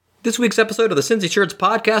This week's episode of the Cincy Shirts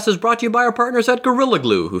podcast is brought to you by our partners at Gorilla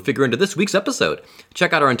Glue, who figure into this week's episode.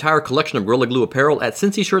 Check out our entire collection of Gorilla Glue apparel at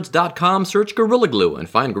cincyshirts.com, search Gorilla Glue, and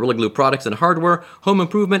find Gorilla Glue products in hardware, home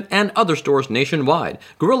improvement, and other stores nationwide.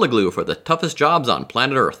 Gorilla Glue for the toughest jobs on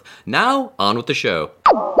planet Earth. Now, on with the show.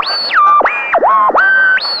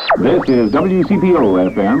 This is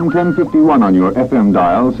WCPO FM 1051 on your FM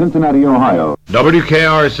dial, Cincinnati, Ohio.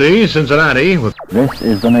 WKRC, Cincinnati. This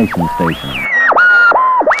is the Nation Station.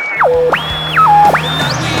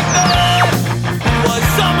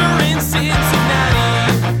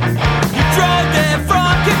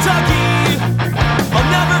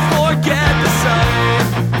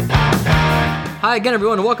 Hi again,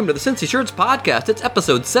 everyone, and welcome to the Cincy Shirts podcast. It's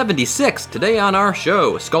episode 76. Today on our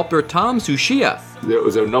show, sculptor Tom Tsuchiya. There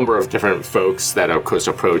was a number of different folks that, of course,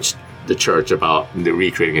 approached the church about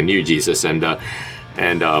recreating a new Jesus,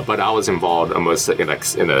 but I was involved almost in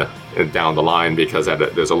down the line because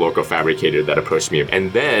there's a local fabricator that approached me,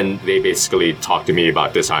 and then they basically talked to me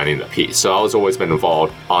about designing the piece. So I was always been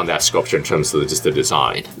involved on that sculpture in terms of just the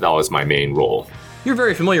design. That was my main role. You're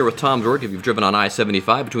very familiar with Tom's work if you've driven on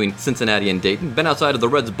I-75 between Cincinnati and Dayton, been outside of the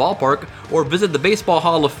Reds ballpark, or visited the Baseball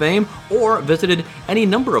Hall of Fame, or visited any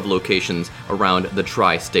number of locations around the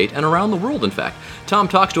tri-state and around the world, in fact. Tom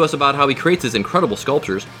talks to us about how he creates his incredible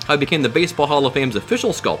sculptures, how he became the Baseball Hall of Fame's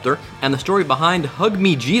official sculptor, and the story behind Hug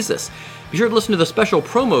Me Jesus. Be sure to listen to the special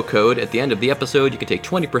promo code at the end of the episode. You can take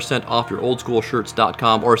 20% off your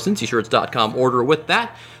oldschoolshirts.com or cincyshirts.com order with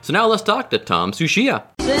that. So now let's talk to Tom Tsuchiya.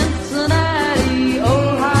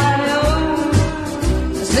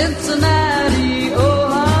 Cincinnati,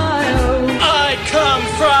 Ohio. I come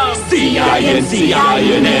from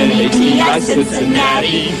C-I-N-C-I-N-N-A-T-I,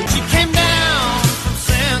 Cincinnati. She came down from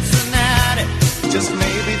Cincinnati. Just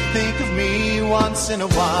maybe think of me once in a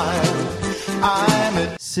while. I'm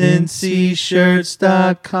at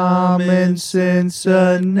cincyshirts.com in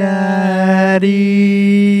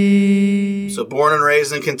Cincinnati. So born and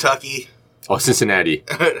raised in Kentucky. Oh, Cincinnati.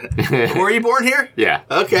 Were you born here? Yeah.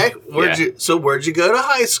 Okay. Where'd you go to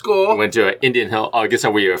high school? I went to Indian Hill. Oh, I guess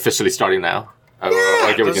are we officially starting now?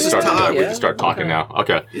 Yeah, we can start. talk. We can start talking now.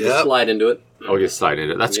 Okay. Yep. Slide into it. Oh, we can slide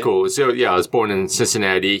into it. That's cool. So yeah, I was born in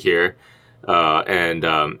Cincinnati here, and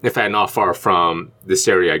in fact, not far from this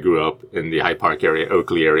area. I grew up in the Hyde Park area,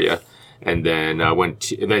 Oakley area, and then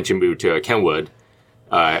eventually moved to Kenwood.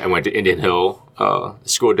 I went to Indian Hill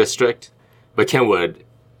School District, but Kenwood,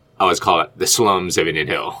 I always call it the slums of Indian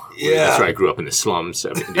Hill. Yeah. That's where I grew up, in the slums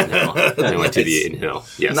of Indian Hill. And I went to the Indian Hill.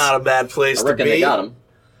 Yes. Not a bad place to be. I reckon they got him.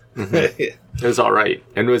 It was all right.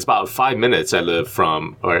 And it was about 5 minutes I lived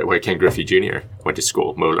from where Ken Griffey Jr. went to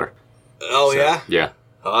school, Moeller. Oh, so, yeah? Yeah.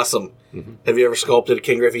 Awesome. Mm-hmm. Have you ever sculpted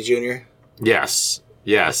Ken Griffey Jr.? Yes.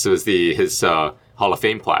 Yes. It was his Hall of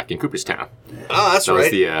Fame plaque in Cooperstown. Oh, that's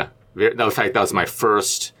right. In fact, that was my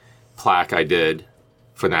first plaque I did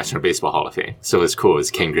for the National Baseball Hall of Fame. So it was cool. It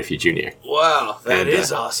was Ken Griffey Jr. Wow, that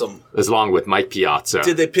is awesome. Along with Mike Piazza.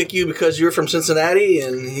 Did they pick you because you were from Cincinnati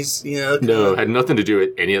and he's, No, it had nothing to do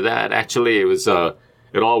with any of that. Actually, it was,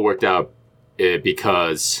 it all worked out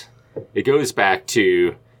because it goes back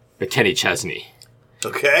to Kenny Chesney.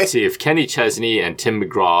 Okay. See, if Kenny Chesney and Tim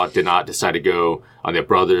McGraw did not decide to go on their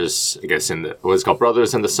Brothers, I guess what was it called,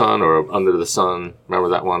 Brothers in the Sun or Under the Sun? Remember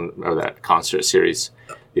that one? Remember that concert series?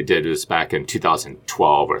 They did. It was back in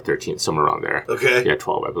 2012 or 13, somewhere around there. Okay. Yeah,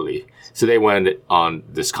 12, I believe. So they went on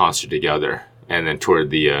this concert together and then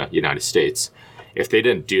toured the United States. If they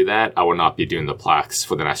didn't do that, I would not be doing the plaques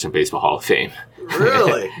for the National Baseball Hall of Fame.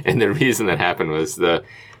 Really? And the reason that happened was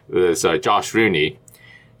Josh Rooney.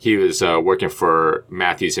 He was working for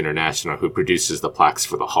Matthews International, who produces the plaques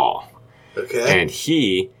for the Hall. Okay. And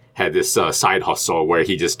he had this side hustle where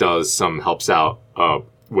he just helps out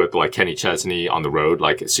with like Kenny Chesney on the road,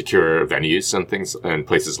 like secure venues and things and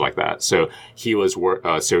places like that. So he was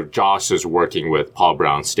so Josh was working with Paul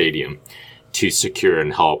Brown Stadium to secure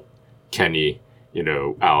and help Kenny,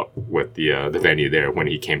 out with the venue there when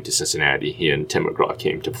he came to Cincinnati. He and Tim McGraw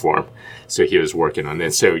came to perform. So he was working on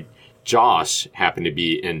this. So Josh happened to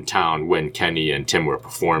be in town when Kenny and Tim were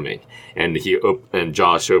performing, and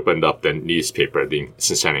Josh opened up the newspaper, the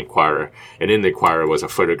Cincinnati Enquirer, and in the Enquirer was a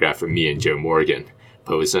photograph of me and Joe Morgan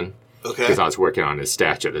posing. Okay. Because I was working on his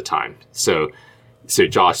statue at the time. So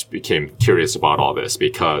Josh became curious about all this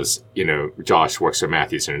because, Josh works for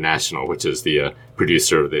Matthews International, which is the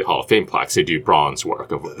producer of the Hall of Fame plaques. They do bronze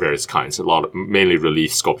work of various kinds, mainly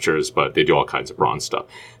relief sculptures, but they do all kinds of bronze stuff.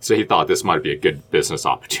 So he thought this might be a good business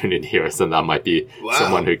opportunity here. So that might be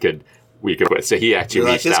someone we could with. So he actually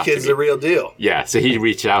reached out to me. This kid's the real deal. Yeah. So he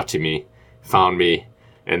reached out to me, found me,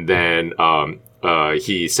 and then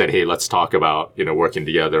he said, hey, let's talk about, working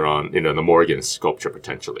together on, the Morgan sculpture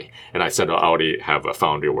potentially. And I said, I already have a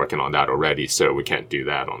foundry working on that already, so we can't do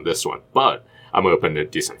that on this one. But I'm open to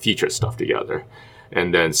do some feature stuff together.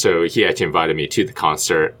 And then, so he actually invited me to the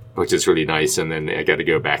concert, which is really nice. And then I got to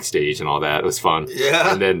go backstage and all that. It was fun.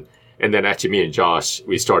 Yeah. And then actually me and Josh,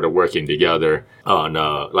 we started working together on,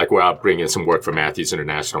 where I'll bring in some work for Matthews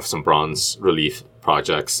International for some bronze relief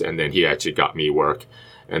projects. And then he actually got me work.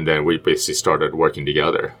 And then we basically started working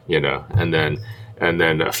together, and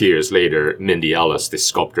then a few years later, Mindy Ellis, the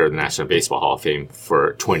sculptor of the National Baseball Hall of Fame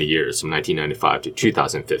for 20 years, from 1995 to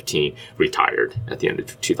 2015, retired at the end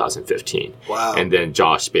of 2015. Wow. And then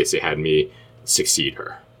Josh basically had me succeed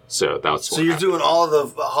her. So that's what So you're doing all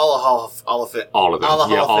of the Hall of Fame? all of them. All the Hall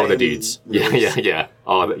of all the Fame dudes. movies. Yeah.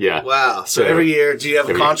 All of the, yeah. Wow. So every year, do you have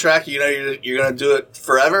a contract? You're going to do it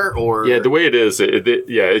forever, or? Yeah, the way it is,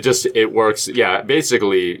 it works. Yeah,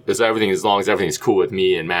 basically, as long as everything's cool with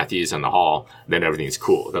me and Matthews and the hall, then everything's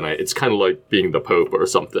cool. Then it's kind of like being the Pope or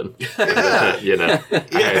something. Yeah.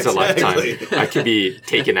 It's a lifetime. I could be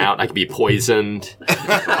taken out. I could be poisoned.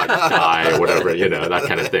 I could die or whatever. That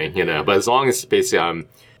kind of thing. But as long as basically I'm,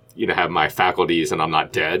 have my faculties and I'm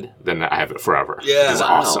not dead, then I have it forever. Yeah. It's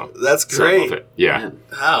awesome. That's So I love great. it. Yeah.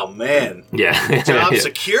 Oh, man. Yeah. Job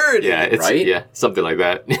security. Yeah. It's, right? Yeah. Something like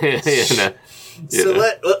that. So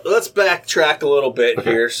let's backtrack a little bit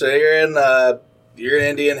here. So you're in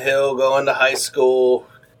Indian Hill, going to high school.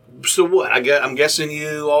 So what? I'm guessing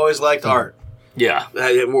you always liked art. Yeah.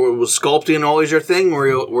 Was sculpting always your thing?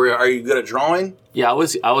 Are you good at drawing? Yeah, I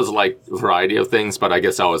was like a variety of things, but I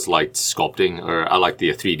guess I always liked sculpting, or I liked the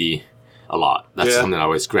 3D a lot. That's something I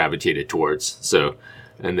always gravitated towards. So,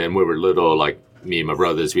 and then when we were little, like me and my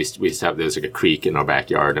brothers, we used to have, there's like a creek in our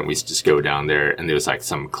backyard, and we used to just go down there, and there was like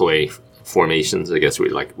some clay formations. I guess we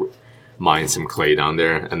like mine some clay down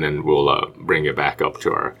there, and then we'll bring it back up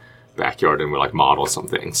to our backyard and we'll like model some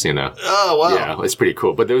things, Oh, wow. Yeah, it's pretty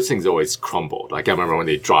cool. But those things always crumbled. Like I remember when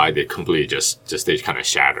they dried, they completely just they kind of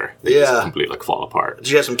shatter. They just completely like fall apart. Did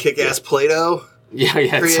you have some kick-ass Play-Doh? Yeah, we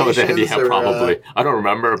had some of that. Yeah, Or, probably. I don't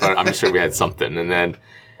remember, but I'm sure we had something. And then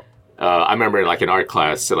I remember like in art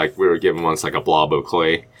class, like we were given once like a blob of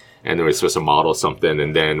clay, and then we were supposed to model something,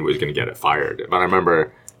 and then we were going to get it fired. But I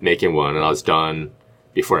remember making one, and I was done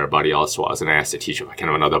before everybody else was, and I asked the teacher if I can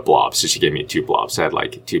have another blob, so she gave me 2 blobs. I had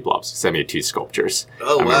like 2 blobs, sent me 2 sculptures.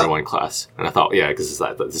 Oh, I remember wow. one class, and I thought, yeah, because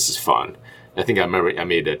this is fun. I think I remember I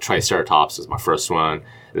made a Triceratops was my first one,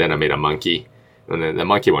 and then I made a monkey, and then the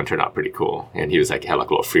monkey one turned out pretty cool, and he was like had like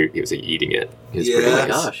a little fruit, he was like eating it. He was pretty Yeah. nice.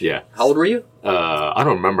 Oh my gosh. Yeah. How old were you? I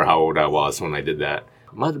don't remember how old I was when I did that.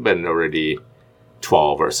 Might have been already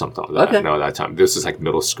 12 or something like that. Okay. No, that time. This was like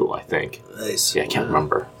middle school, I think. Nice. Yeah, I can't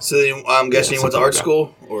remember. So I'm guessing you went to something art like that.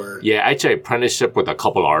 school? Or Yeah, actually, apprenticeship with a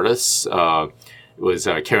couple artists. It was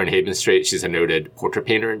Karen Havenstrait. She's a noted portrait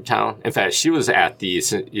painter in town. In fact, she was at the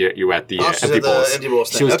you were at the she's Empty at the Bowls. Empty Bowls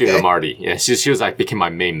She thing. was doing Okay. a Marty. Yeah, she was like became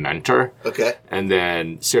my main mentor. Okay. And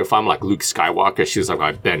then, so if I'm like Luke Skywalker, she was like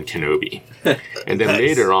my Ben Kenobi. And then Nice.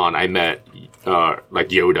 later on, I met like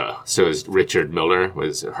Yoda. So it was Richard Miller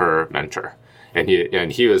was her mentor. And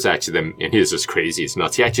he was actually and he was just crazy. It's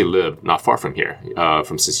nuts. He actually lived not far from here,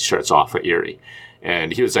 from 60 Shirts off of Erie.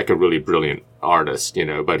 And he was like a really brilliant artist,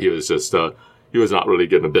 but he was just, he was not really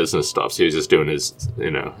good in business stuff. So he was just doing his,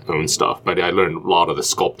 own stuff. But I learned a lot of the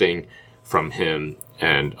sculpting from him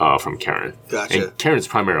and from Karen. Gotcha. And Karen's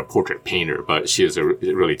primarily a portrait painter, but she is a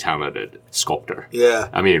really talented sculptor. Yeah.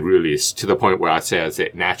 I mean, really, to the point where I'd say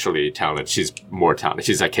naturally talented. She's more talented.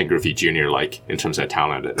 She's like Ken Griffey Jr., like, in terms of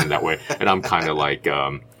talent in that way. And I'm kind of like,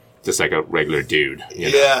 just like a regular dude.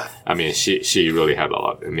 Yeah. I mean, she really had a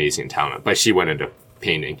lot of amazing talent, but she went into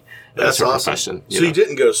painting. That's her awesome. profession. So you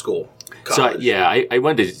didn't go to school? So College. I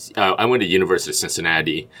went to University of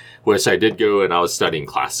Cincinnati, where I did go and I was studying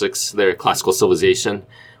classics there, classical civilization,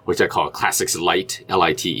 which I call classics light,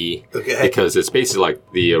 LITE. Okay. Because it's basically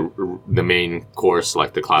like the main course,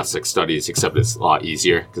 like the classic studies, except it's a lot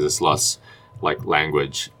easier because it's less like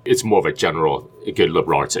language. It's more of a good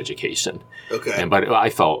liberal arts education. Okay. But I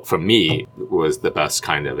felt for me was the best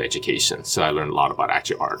kind of education. So I learned a lot about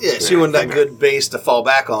actual art. Yeah, so you wanted that good base to fall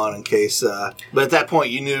back on in case. But at that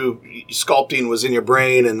point, you knew sculpting was in your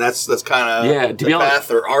brain, and that's kind of to the be honest-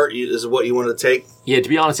 path or art is what you wanted to take. Yeah, to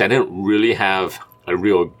be honest, I didn't really have a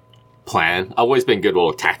real plan. I've always been good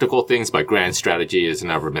with tactical things, but grand strategy has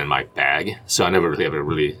never been my bag. So I never really have a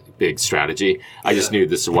really big strategy. I just knew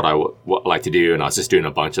this is what I would like to do, and I was just doing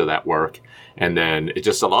a bunch of that work. And then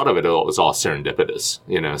a lot of it was all serendipitous,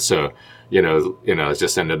 So, it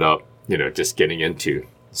just ended up, just getting into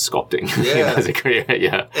sculpting Yeah. as a career.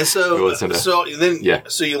 Yeah. And so, It wasn't so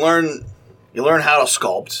you learn you learn how to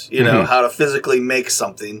sculpt, you know, how to physically make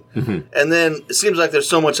something. And then it seems like there's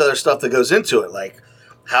so much other stuff that goes into it, like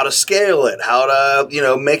how to scale it, how to, you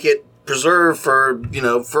know, make it preserve for, you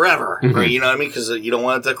know, forever, right? You know what I mean? Because you don't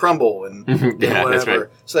want it to crumble and Yeah, whatever. that's right.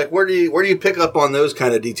 It's like, where do you pick up on those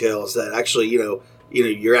kind of details that actually, you know,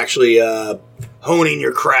 you're actually honing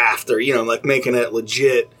your craft, or, you know, like making it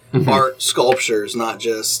legit art sculptures, not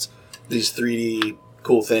just these 3D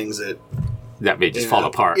cool things that may just fall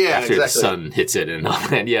apart after the sun hits it and all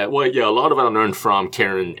that. Yeah, well, yeah, a lot of it I learned from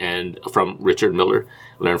Karen and from Richard Miller.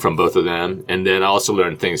 Learned from both of them, and then I also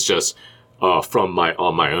learned things just on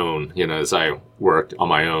my own, you know, as I worked on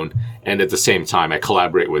my own, and at the same time I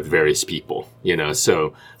collaborate with various people, you know.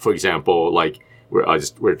 So, for example, like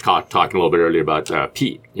we're talking a little bit earlier about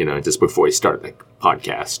Pete, you know, just before we start the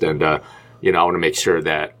podcast, and you know, I want to make sure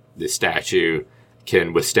that the statue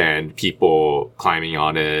can withstand people climbing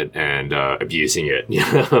on it and abusing it, you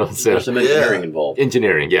know. So There's some engineering involved.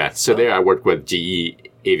 Engineering, yeah. So there I worked with GE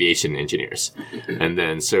aviation engineers, and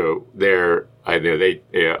then so there they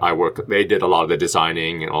did a lot of the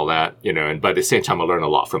designing and all that, you know. And but at the same time I learned a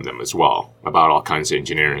lot from them as well about all kinds of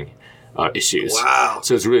engineering issues. Wow!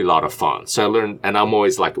 So it's really a lot of fun. So I learned, and I'm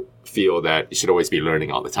always like feel that you should always be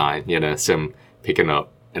learning all the time, you know. So I'm picking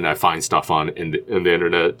up. And I find stuff in the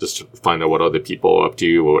internet just to find out what other people are up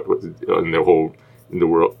to, or in the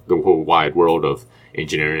whole wide world of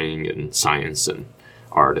engineering and science and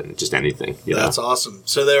art and just anything. That's awesome.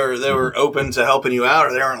 So they were open to helping you out,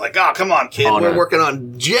 or they weren't like, oh, come on, kid, we're working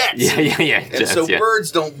on jets. Yeah. And jets, so birds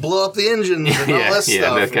don't blow up the engines and all that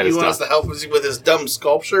stuff. That kind of you want us stuff. to help us with this dumb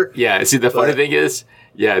sculpture? Yeah. See, the funny thing is,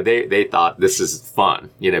 yeah, they thought this is fun,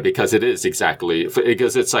 you know, because it is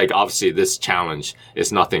because it's like, obviously this challenge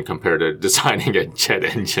is nothing compared to designing a jet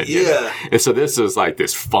engine. Yeah. You know? And so this is like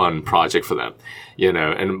this fun project for them, you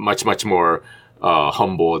know, and much, much more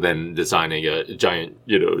humble than designing a giant,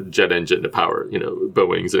 you know, jet engine to power, you know,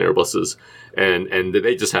 Boeings and Airbuses. And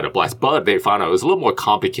they just had a blast. But they found out it was a little more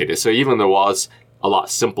complicated. So even though it was a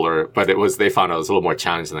lot simpler, but they found out it was a little more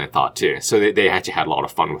challenging than they thought too. So they actually had a lot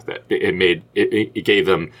of fun with it. It gave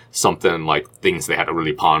them something like things they had to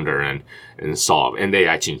really ponder and solve, and they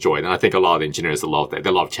actually enjoyed it. And I think a lot of the engineers love that.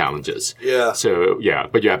 They love challenges. Yeah. So yeah,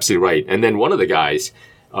 but you're absolutely right. And then one of the guys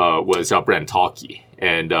was Brent Talkie,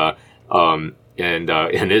 and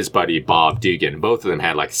his buddy Bob Dugan. Both of them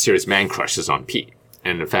had like serious man crushes on Pete.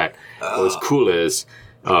 And in fact, what was cool is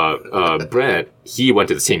Brent, he went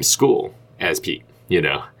to the same school as Pete, you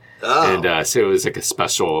know. And so it was like a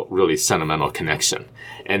special, really sentimental connection.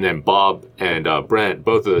 And then Bob and Brent,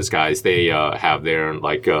 both of those guys, they have their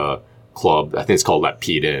like club. I think it's called Let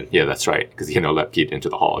Pete In. Yeah, that's right. Because, you know, Let Pete into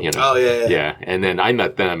the hall, you know. Oh, yeah. Yeah. And then I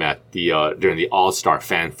met them at the during the All-Star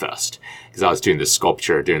Fan Fest, because I was doing this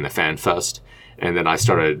sculpture during the Fan Fest. And then I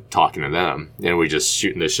started talking to them, and we just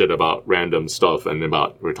shooting the shit about random stuff. And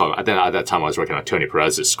we're talking. Then at that time, I was working on Tony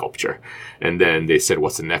Perez's sculpture. And then they said,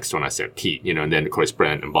 "What's the next one?" I said, "Pete." You know. And then of course,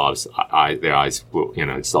 Brent and Bob's their eyes, you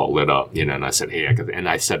know, it's all lit up. You know. And I said, "Hey," I got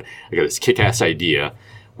this kick-ass idea.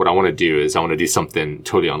 What I want to do is I want to do something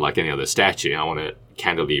totally unlike any other statue. I want to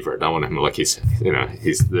cantilever it. I want him like he's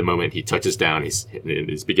the moment he touches down, he's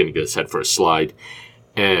beginning to head for a slide,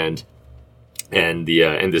 and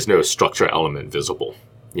there's no structural element visible,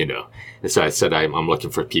 you know. And so I said I'm looking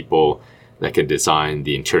for people that can design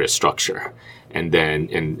the interior structure and then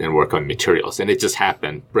and work on materials. And it just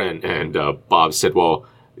happened. Brent and Bob said, "Well,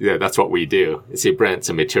 yeah, that's what we do." You see, Brent's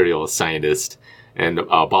a materials scientist, and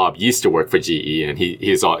Bob used to work for GE, and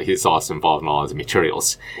he's also involved in all the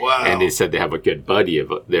materials. Wow! And they said they have a good buddy of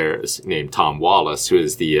theirs named Tom Wallace, who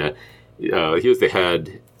is he was the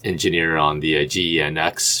head engineer on the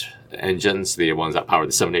GENX engines, the ones that power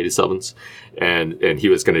the 787s, and he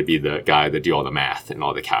was going to be the guy that do all the math and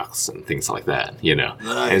all the calcs and things like that, you know.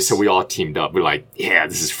 Nice. And so we all teamed up. We're like, yeah,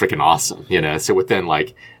 this is freaking awesome, you know. So within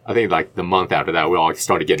I think the month after that, we all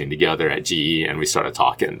started getting together at GE, and we started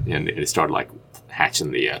talking, and it started like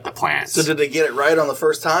hatching the plans. So did they get it right on the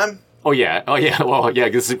first time? Oh yeah. Well, yeah,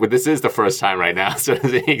 because this is the first time right now, so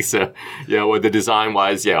to speak. So yeah, with the design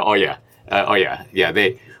wise, yeah.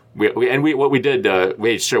 What we did,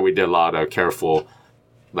 we made sure we did a lot of careful,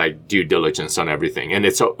 like, due diligence on everything. And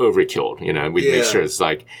it's overkill, you know. We made sure it's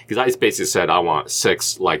like, because I basically said I want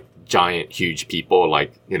 6, like, giant, huge people,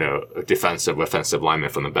 like, you know, defensive, offensive linemen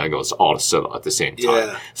from the Bengals all sit at the same time.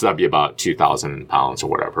 Yeah. So that'd be about 2,000 pounds or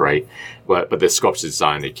whatever, right? But the sculpture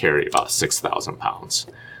design, they carry about 6,000 pounds.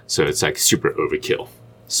 So it's like super overkill.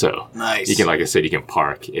 So nice. You can, like I said, you can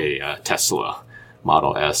park a Tesla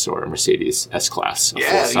Model S or a Mercedes S-Class.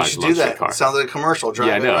 Yeah, you should do that. Car. Sounds like a commercial.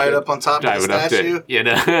 Drive it right up on top of the statue. You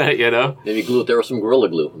know? Maybe glue it there with some Gorilla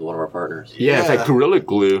Glue with one of our partners. Yeah, in fact, Gorilla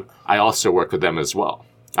Glue, I also work with them as well.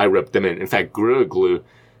 I ripped them in. In fact, Gorilla Glue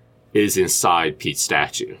is inside Pete's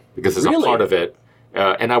statue because there's a part of it.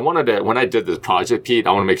 And I wanted to, when I did this project, Pete,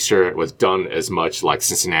 I want to make sure it was done as much like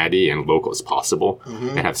Cincinnati and local as possible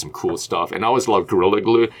and have some cool stuff. And I always love Gorilla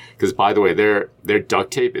Glue because, by the way, their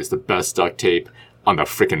duct tape is the best duct tape on the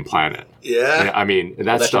freaking planet. Yeah. And, I mean,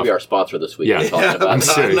 that should be our sponsor this week. Yeah, I'm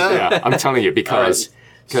serious. No. Yeah, I'm telling you because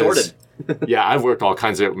Sorted. yeah, I've worked all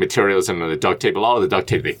kinds of materials in the duct tape. A lot of the duct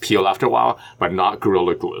tape, they peel after a while, but not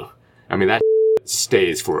Gorilla Glue. I mean, that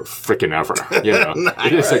stays for freaking ever, you know. Nice.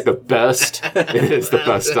 It is like the best. It is the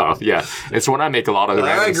best stuff. Yeah, it's when I make a lot of the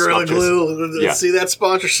random Gorilla sculptures. Glue. Yeah. See that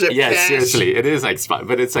sponsorship? Yeah, cash? seriously, it is like,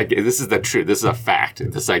 but it's like this is the truth. This is a fact.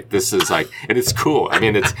 It's like this is like, and it's cool. I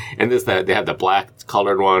mean, it's and this that they have the black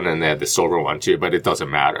colored one and they have the silver one too, but it doesn't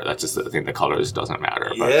matter. That's just the thing. The colors doesn't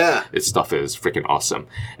matter. But Yeah. its stuff is freaking awesome.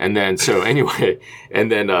 And then so anyway,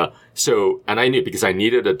 and then and I knew because I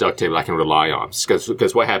needed a duct tape that I can rely on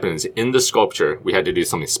because what happens in the sculpture we had to do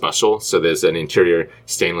something special. So there's an interior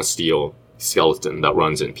stainless steel skeleton that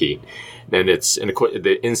runs in Pete. And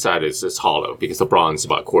the inside is hollow because the bronze is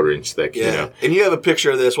about a quarter inch thick. Yeah. You know? And you have a picture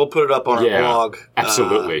of this. We'll put it up on our blog.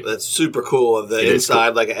 Absolutely. That's super cool of the inside,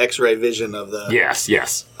 cool. Like an X-ray vision of the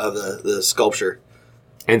of the sculpture.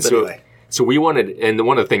 And but anyway. So we wanted, and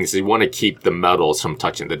one of the things is we want to keep the metals from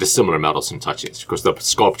touching, the dissimilar metals from touching, because the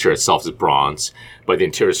sculpture itself is bronze, but the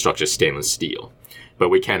interior structure is stainless steel. But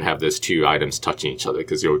we can't have those two items touching each other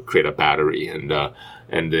because it would create a battery, and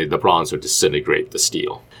the bronze would disintegrate the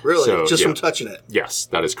steel. Really? So, just from touching it? Yes,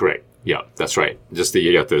 that is correct. Yeah, that's right. Just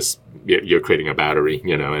you got this, you're creating a battery,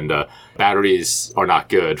 you know, and batteries are not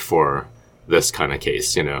good for this kind of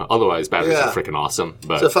case, you know. Otherwise, batteries are freaking awesome.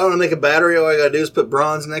 But so if I want to make a battery, all I got to do is put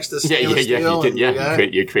bronze next to stainless steel.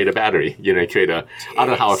 You create a battery. You know, I don't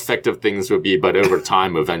know how effective things would be, but over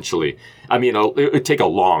time, eventually, I mean, it would take a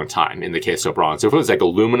long time in the case of bronze. If it was like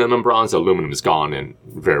aluminum and bronze, aluminum is gone and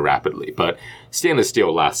very rapidly. But stainless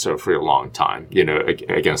steel lasts for a long time, you know,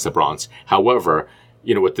 against the bronze. However,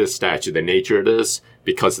 you know, with this statue, the nature it is,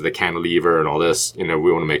 because of the cantilever and all this, you know,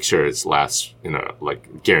 we want to make sure it's lasts, you know,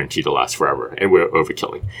 like guaranteed to last forever. And we're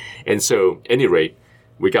overkilling. And so, at any rate,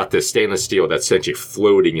 we got this stainless steel that's essentially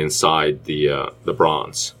floating inside the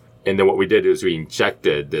bronze. And then what we did is we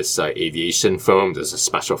injected this aviation foam. There's a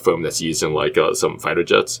special foam that's used in like some fighter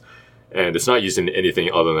jets. And it's not used in anything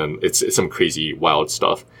other than it's some crazy wild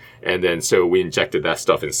stuff. And then so we injected that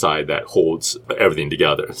stuff inside that holds everything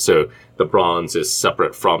together. So the bronze is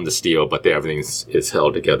separate from the steel, but everything is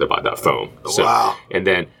held together by that foam. So, wow. And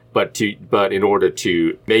then, but in order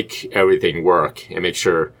to make everything work and make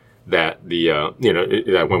sure that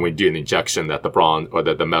that when we do an injection that the bronze or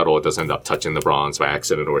that the metal doesn't end up touching the bronze by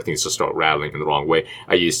accident or things just start rattling in the wrong way,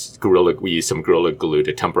 we use some Gorilla Glue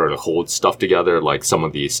to temporarily hold stuff together, like some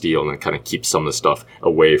of the steel, and kind of keep some of the stuff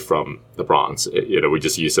away from the bronze. We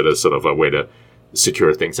just use it as sort of a way to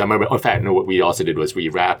secure things. I remember, in fact, what we also did was we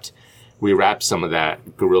wrapped some of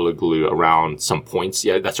that Gorilla Glue around some points.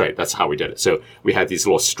 Yeah, that's right. That's how we did it. So we had these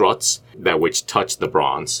little struts which touched the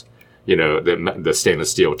bronze. You know, the stainless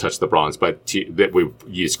steel would touch the bronze, but that we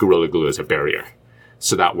used Gorilla Glue as a barrier.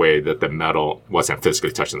 So that way that the metal wasn't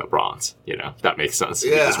physically touching the bronze. You know, if that makes sense.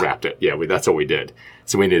 Yeah. We just wrapped it. Yeah, that's what we did.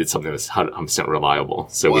 So we needed something that's 100% reliable.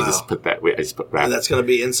 So we just put that, I just put wrap. And that's going to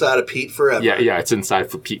be inside of Pete forever. Yeah, it's inside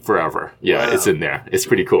for Pete forever. Yeah, It's in there. It's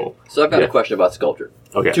pretty cool. So I've got a question about sculpture.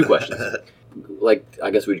 Okay. 2 questions. Like,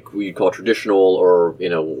 I guess we'd call traditional, or, you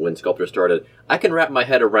know, when sculpture started. I can wrap my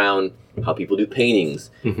head around how people do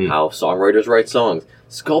paintings, how songwriters write songs.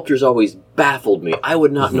 Sculpture's always baffled me. I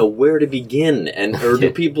would not know where to begin.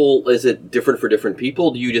 Or is it different for different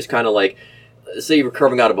people? Do you just kind of like, say you're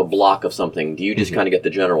carving out of a block of something, do you just kind of get the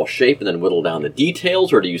general shape and then whittle down the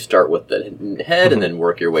details? Or do you start with the head and then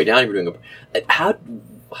work your way down? You're doing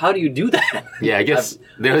how do you do that? Yeah, I guess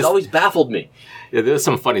it's always baffled me. Yeah, there's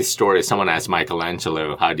some funny stories. Someone asked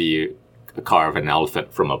Michelangelo, how do you carve an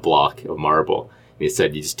elephant from a block of marble? And he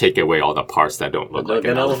said, you just take away all the parts that don't look like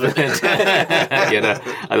an elephant. You know,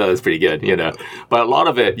 I thought it was pretty good, you know. But a lot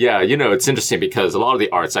of it, it's interesting because a lot of the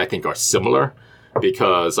arts I think are similar.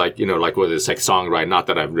 because like, you know, like whether it's like songwriting, not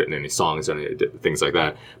that I've written any songs or any things like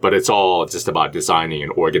that, but it's all just about designing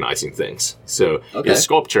and organizing things. So in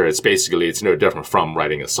sculpture, it's no different from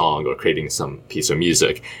writing a song or creating some piece of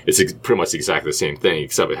music. It's pretty much exactly the same thing,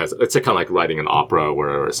 except it's kind of like writing an opera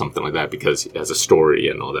or something like that, because it has a story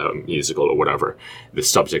and all that, musical or whatever. The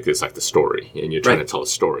subject is like the story, and you're trying to tell a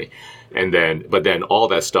story. But then all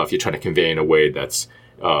that stuff you're trying to convey in a way that's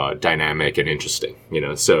dynamic and interesting, you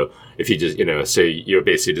know. So if you just, you know, so you're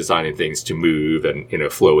basically designing things to move and, you know,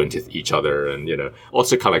 flow into each other, and, you know,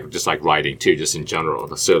 also kind of like just like writing too, just in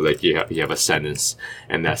general. So like you have a sentence,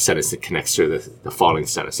 and that sentence that connects to the following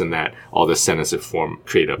sentence, and that all the sentences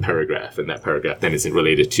create a paragraph, and that paragraph then isn't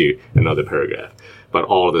related to another paragraph. But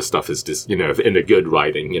all of this stuff is just, you know, if in a good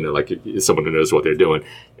writing, you know, like someone who knows what they're doing,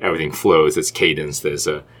 everything flows. There's cadence. There's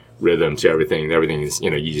a rhythm to everything. Everything is, you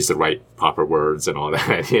know, you use the right proper words and all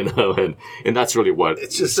that, you know, and that's really what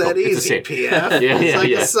it's just that easy. PF. It's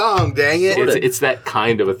like a song, dang it. It's that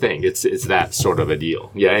kind of a thing. It's that sort of a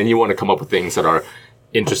deal. Yeah, and you want to come up with things that are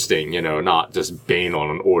interesting, you know, not just bane on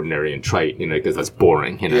an ordinary and trite, you know, because that's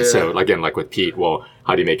boring, you know. Yeah. So again, like with Pete, well,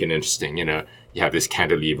 how do you make it interesting? You know, you have this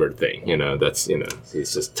cantilevered thing, you know, that's, you know,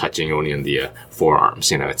 he's just touching only in the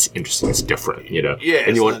forearms, you know, it's interesting, it's different, you know. Yeah,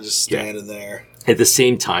 and you want just standing there. At the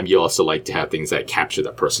same time, you also like to have things that capture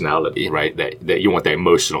that personality, right? That you want the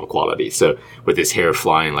emotional quality. So with his hair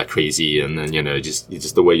flying like crazy, and then, you know,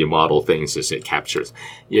 just the way you model things, just it captures.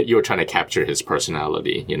 You're trying to capture his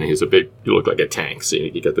personality. You know, you look like a tank, so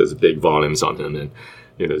you get those big volumes on him, and,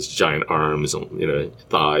 you know, his giant arms, and, you know,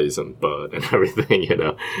 thighs and butt and everything, you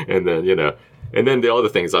know, and then, you know. And then the other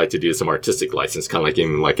things I like to do is some artistic license, kind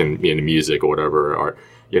of like in music or whatever, or,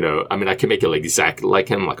 you know, I mean, I can make it like exactly like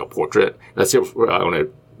him, like a portrait. That's it. I want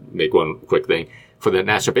to make one quick thing. For the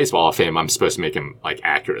National Baseball Hall of Fame, I'm supposed to make him like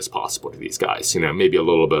accurate as possible to these guys. You know, maybe a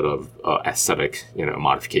little bit of aesthetic, you know,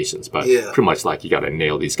 modifications, but pretty much like you got to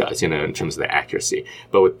nail these guys, you know, in terms of the accuracy.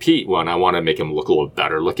 But with Pete, I want to make him look a little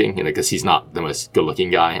better looking, you know, because he's not the most good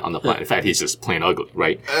looking guy on the planet. In fact, he's just plain ugly,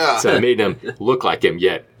 right? So I made him look like him,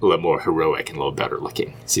 yet a little more heroic and a little better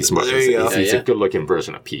looking. So he's a good looking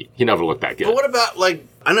version of Pete. He never looked that good. But what about, like,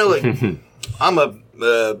 I know, like, I'm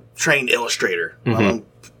a trained illustrator. I'm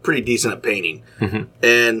pretty decent at painting.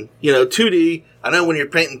 And, you know, 2D, I know when you're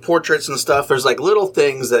painting portraits and stuff, there's like little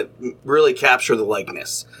things that really capture the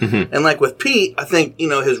likeness. And like with Pete, I think, you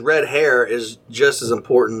know, his red hair is just as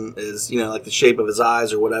important as, you know, like the shape of his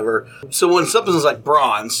eyes or whatever. So when something's like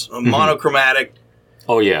bronze, a monochromatic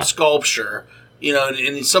sculpture, you know,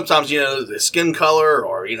 and sometimes, you know, the skin color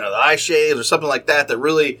or, you know, the eye shades or something like that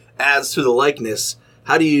really adds to the likeness.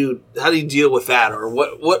 How do you deal with that? Or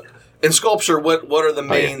what in sculpture, what are the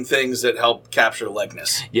main things that help capture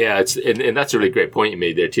likeness? Yeah, and that's a really great point you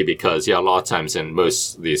made there too, because a lot of times in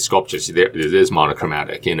most of these sculptures, it is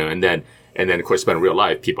monochromatic, you know, and then of course, in real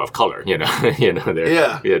life, people have color, you know,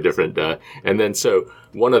 they're different, and then so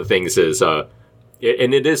one of the things is, and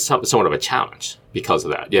it is somewhat of a challenge because of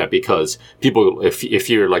that, because people, if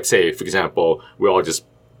you're like, say, for example, we all just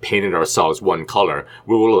painted ourselves one color,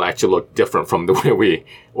 we will actually look different from the way we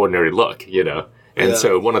ordinarily look, you know. And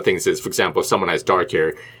so one of the things is, for example, if someone has dark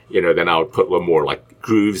hair, you know, then I would put a little more like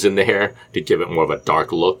grooves in the hair to give it more of a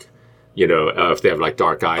dark look. You know, if they have like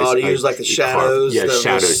dark eyes. Oh, to use like the shadows.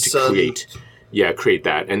 Shadows to create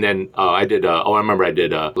that. And then I remember I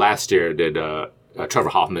did last year, Trevor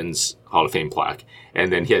Hoffman's Hall of Fame plaque.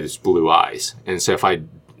 And then he had his blue eyes. And so if I,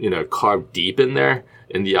 you know, carved deep in there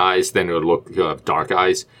in the eyes, then it would look, he'll have dark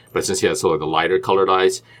eyes. But since he has sort of the lighter colored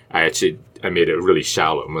eyes, I made it really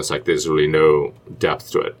shallow, almost like there's really no depth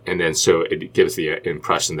to it. And then so it gives the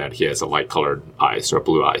impression that he has a light colored eyes or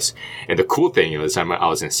blue eyes. And the cool thing is I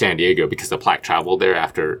was in San Diego because the plaque traveled there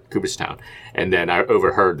after Cooperstown. And then I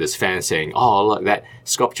overheard this fan saying, "Oh, look, that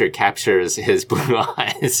sculpture captures his blue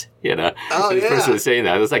eyes." You know, the person was saying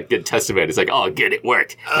that. It was like good testament. It's like, "Oh, good, it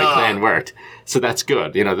worked. My plan worked." So that's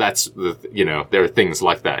good. You know, there are things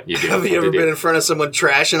like that you do. Have you ever been in front of someone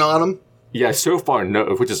trashing on them? Yeah, so far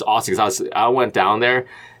no, which is awesome because I went down there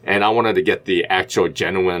and I wanted to get the actual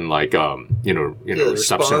genuine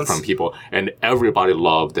reception from people, and everybody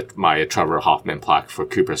loved my Trevor Hoffman plaque for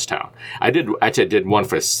Cooperstown. I did one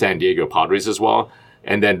for San Diego Padres as well,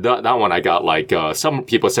 and then that one I got like some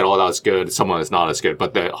people said, "Oh, that was good," someone was not as good,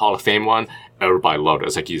 but the Hall of Fame one, everybody loved it. It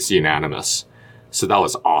was like unanimous. So that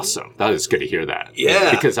was awesome. That is good to hear that.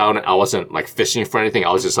 Yeah, because I wasn't like fishing for anything.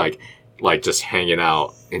 I was just like just hanging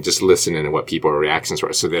out and just listening to what people's reactions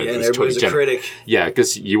were. So that and it's everybody's a critic. Yeah,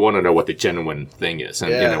 because you want to know what the genuine thing is,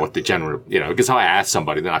 and you know what the genuine, because how I ask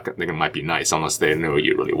somebody, they might be nice unless they know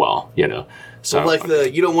you really well, So Well,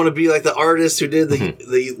 like you don't want to be like the artist who did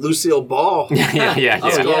the Lucille Ball. yeah.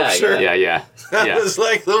 That was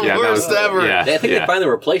like the worst ever. Yeah, I think they finally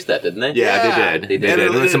replaced that, didn't they? Yeah, they did.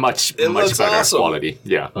 It was a much better awesome. quality.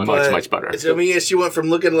 Yeah, much better. I mean, she went from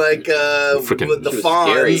looking like with the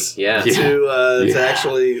Fonz to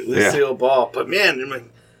actually Lucille Ball. But man,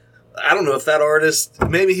 I don't know if that artist,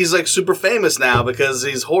 maybe he's like super famous now because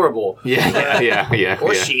he's horrible. Yeah.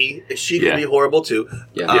 Or she could be horrible too.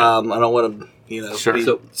 Yeah. I don't want to, Sure. be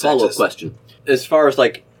So, follow-up sexist. question. As far as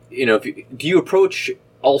like, do you approach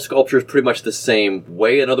all sculptures pretty much the same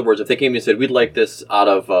way? In other words, if they came and said, we'd like this out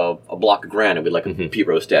of a block of granite, we'd like a Pete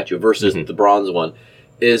Rose statue versus the bronze one,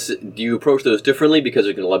 do you approach those differently because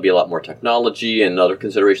there's going to be a lot more technology and other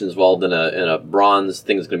considerations involved in a bronze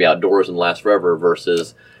thing that's going to be outdoors and last forever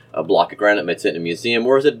versus a block of granite might sit in a museum?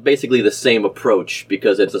 Or is it basically the same approach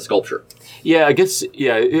because it's a sculpture? Yeah, I guess,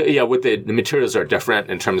 with the materials are different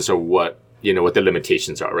in terms of what the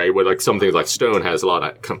limitations are, right? Where like something like stone has a lot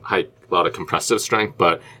of compressive strength,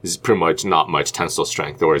 but it's pretty much not much tensile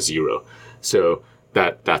strength or zero. So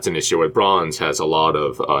that's an issue. Where bronze has a lot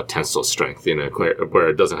of tensile strength, where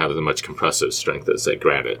it doesn't have as much compressive strength as like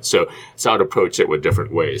granite. So I would approach it with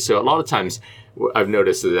different ways. So a lot of times I've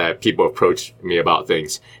noticed that people approach me about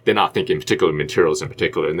things, they're not thinking particular materials in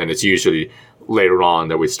particular, and then it's usually later on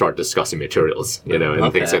that we start discussing materials,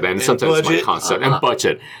 and things like that. And sometimes it's my budget. concept. And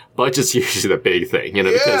budget. Budget's usually the big thing,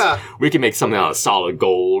 because we can make something out of solid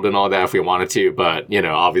gold and all that if we wanted to, but,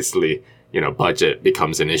 obviously, budget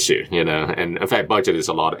becomes an issue, and in fact, budget is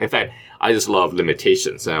in fact, I just love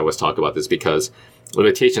limitations. And I always talk about this because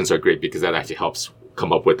limitations are great because that actually helps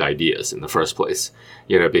come up with ideas in the first place,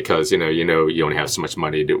 because, you only have so much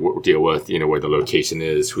money to deal with, where the location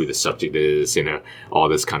is, who the subject is, all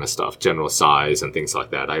this kind of stuff, general size and things like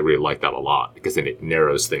that. I really like that a lot because then it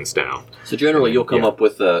narrows things down. So generally you'll come up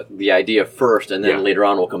with the idea first and then later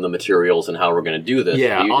on will come the materials and how we're going to do this.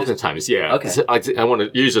 Yeah, oftentimes, Okay. So I want to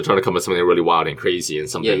usually try to come up with something really wild and crazy and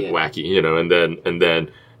something wacky, and then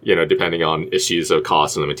depending on issues of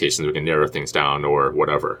cost and limitations, we can narrow things down or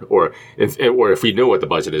whatever. Or if we know what the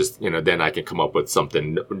budget is, then I can come up with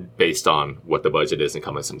something based on what the budget is and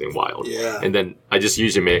come up with something wild. Yeah. And then I just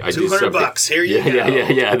usually $200. Here you go.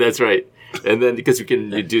 Yeah, that's right. And then because you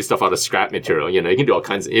can do stuff out of scrap material, you can do all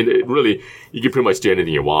kinds of, really, you can pretty much do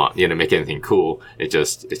anything you want, make anything cool. It's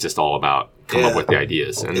just all about come up with the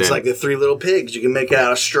ideas. And it's like the Three Little Pigs. You can make it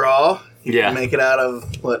out of straw. You can make it out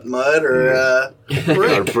of mud or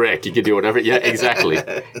brick. Or brick. You can do whatever. Yeah, exactly.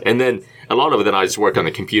 And then a lot of it, then I just work on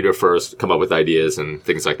the computer first, come up with ideas and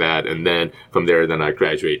things like that. And then from there, then I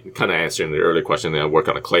graduate, kind of answering the earlier question, then I work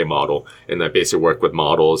on a clay model. And I basically work with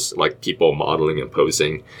models, like people modeling and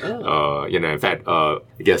posing. In fact, I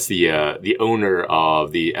guess the owner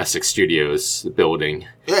of the Essex Studios building.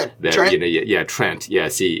 Trent. Trent. Yeah,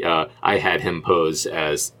 see, I had him pose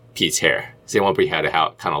as Pete's hair. See, one we had it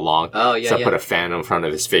out kind of long. Oh, yeah, so I put a fan in front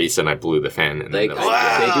of his face and I blew the fan. And they do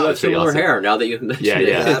have similar hair now that you mentioned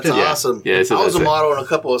it. That's awesome. Yeah, so I was a model in a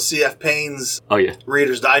couple of C.F. Payne's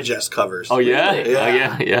Reader's Digest covers. Oh, yeah? Really?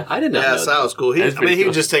 Yeah. I didn't know that. That was cool. He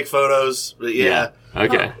would just take photos. But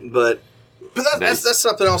Okay. But that's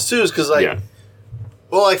something else, too, is because,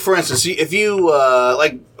 well, for instance, if you,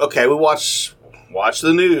 we watch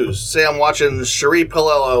the news. Say I'm watching Cherie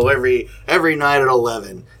Palello every night at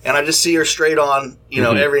 11, and I just see her straight on,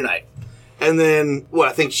 every night. And then,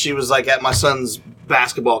 I think she was like at my son's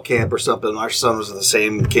basketball camp or something. Our son was at the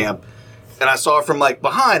same camp, and I saw her from like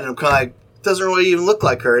behind, and I'm kind of like, doesn't really even look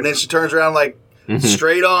like her. And then she turns around like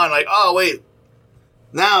straight on, like, oh wait,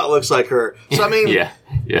 now it looks like her. So I mean, yeah.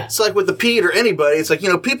 It's like with the Pete or anybody, it's like,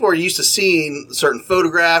 people are used to seeing certain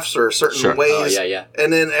photographs or certain ways. Oh, yeah.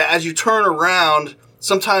 And then as you turn around,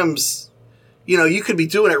 sometimes, you could be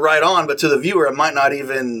doing it right on, but to the viewer, it might not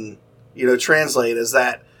even, translate as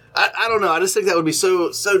that. I don't know. I just think that would be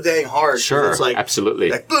so dang hard. Sure. It's like, absolutely.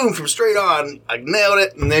 Like, boom, from straight on, I nailed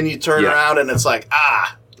it. And then you turn around and it's like,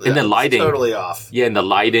 and the lighting. Totally off. Yeah, and the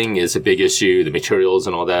lighting is a big issue, the materials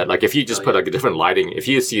and all that. Like, if you just put like a different lighting, if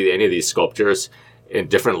you see any of these sculptures in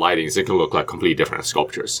different lightings, it can look like completely different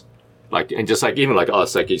sculptures. Like, and just like, even like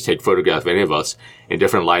us, like you take photographs of any of us in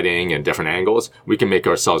different lighting and different angles, we can make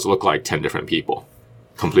ourselves look like 10 different people.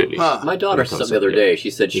 Completely. My daughter said something the other day. She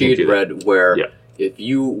said she had read where if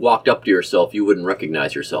you walked up to yourself, you wouldn't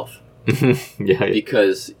recognize yourself.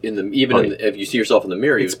 Because if you see yourself in the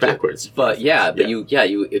mirror, it's backwards. But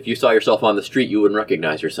if you saw yourself on the street, you wouldn't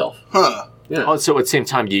recognize yourself. Huh. Yeah. Also, at the same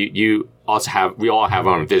time, we all have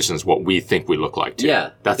our own visions what we think we look like too.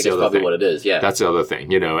 Yeah, that's the other thing. What it is. Yeah, that's the other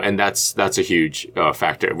thing, and that's a huge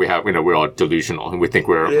factor. We have, we're all delusional, and we think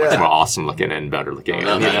we're much more awesome looking and better looking.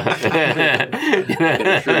 I can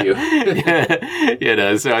assure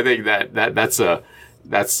you. So I think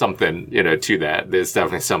that's something, to that. There's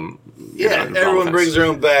definitely some. Everyone brings their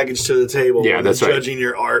own baggage to the table. Yeah, that's right. Judging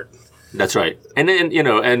your art. That's right. And then,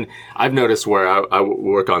 and I've noticed where I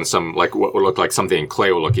work on some, like, what would look like something in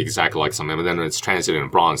clay will look exactly like something, but then when it's translated in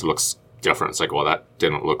bronze, it looks different. It's like, well, that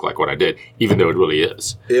didn't look like what I did, even though it really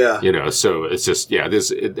is. Yeah. So it's just,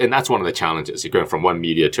 and that's one of the challenges. You're going from one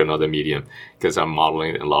media to another medium, because I'm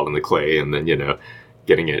modeling a lot in the clay, and then,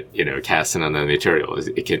 getting it, casting on the material,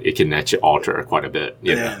 it can actually alter quite a bit.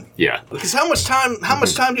 Man. Yeah. Because how much time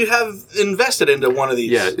do you have invested into one of these?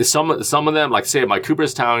 Yeah, some of them, like say my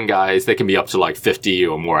Cooperstown guys, they can be up to like 50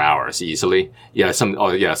 or more hours easily. Yeah,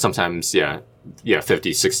 sometimes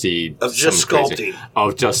 50, 60 of just sculpting.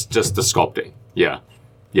 Of just the sculpting. Yeah.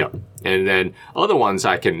 Yeah. And then other ones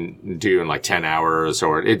I can do in like 10 hours,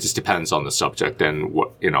 or it just depends on the subject and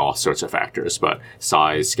what, all sorts of factors, but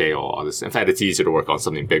size, scale, all this. In fact, it's easier to work on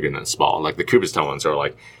something bigger than small. Like the Cooperstown ones are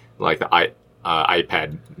like the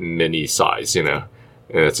iPad mini size, and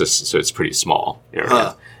so it's pretty small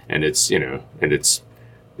area. And it's, it gets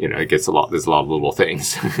there's a lot of little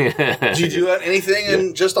things. Do you do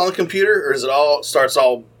anything just on the computer, or is it starts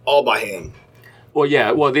all by hand? Well,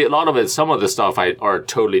 yeah. Well, a lot of it, some of the stuff are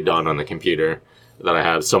totally done on the computer. That I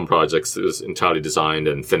have some projects that was entirely designed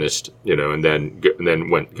and finished, and then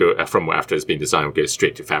go from after it's been designed, go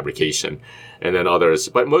straight to fabrication, and then others.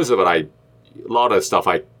 But most of it, a lot of stuff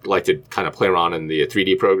I like to kind of play around in the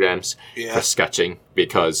 3D programs for sketching,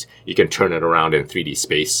 because you can turn it around in 3D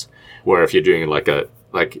space. Where if you're doing like a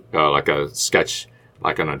sketch,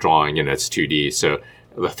 like on a drawing, it's 2D, so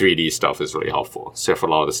the 3D stuff is really helpful. So for a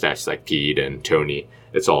lot of the sketches like Pete and Tony,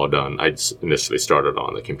 it's all done. I just initially started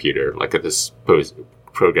on the computer, like at this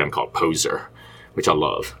program called Poser, which I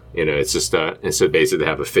love. It's just and so basically they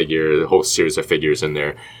have a figure, a whole series of figures in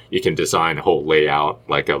there. You can design a whole layout,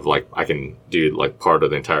 I can do like part of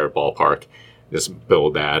the entire ballpark, just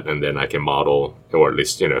build that, and then I can model, or at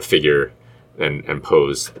least figure and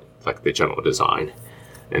pose like the general design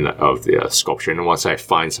of the sculpture. And once I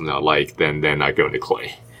find something I like, then I go into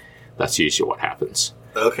clay. That's usually what happens.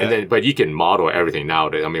 Okay. But you can model everything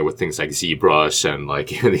nowadays. I mean, with things like ZBrush and like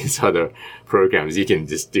these other programs, you can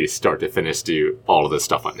just do start to finish, do all of this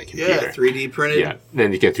stuff on the computer. Yeah, 3D printed. Yeah,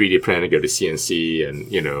 then you can 3D print and go to CNC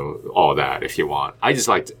and all that if you want.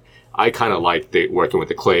 I kind of like working with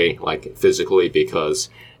the clay, like physically, because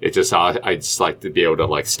it just I just like to be able to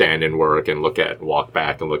like stand and work and walk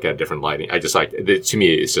back and look at different lighting. I just like to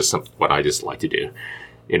me, it's just what I just like to do.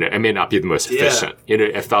 It may not be the most efficient.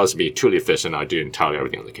 If I was to be truly efficient, I'd do entirely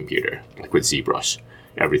everything on the computer, like with ZBrush,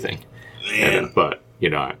 everything. Man. But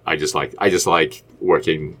I just like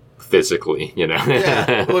working physically.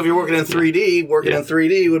 Yeah. Well, if you're working in 3D, in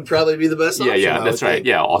 3D would probably be the best option. Yeah, that's right.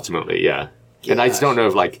 Yeah, ultimately, yeah. Gosh. And I just don't know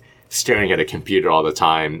if staring at a computer all the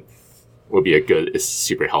time would be is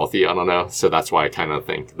super healthy. I don't know. So that's why I kind of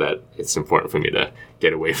think that it's important for me to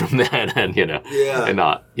get away from that and and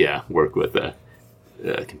not work with the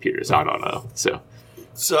computers. I don't know. So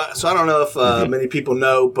I don't know if many people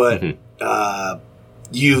know, but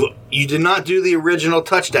you did not do the original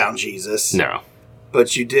Touchdown Jesus. No,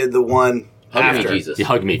 but you did the one Hug Me Jesus.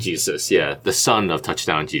 Hug Me Jesus. Yeah, the son of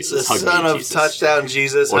Touchdown Jesus. The son of Touchdown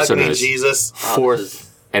Jesus. Hug Me Jesus. Fourth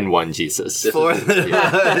and one Jesus. Fourth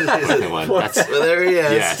and one. Well, there he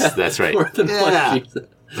is. Yes, that's right. Fourth and one Jesus.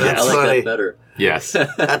 That's I like funny. that better. Yes.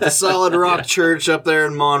 At the Solid Rock Church up there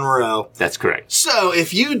in Monroe. That's correct. So,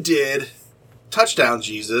 if you did Touchdown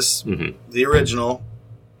Jesus, the original,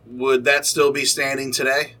 would that still be standing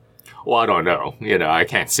today? Well, I don't know. I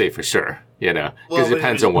can't say for sure. Because it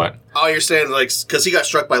depends on what. Oh, you're saying because he got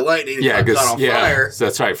struck by lightning and got on fire.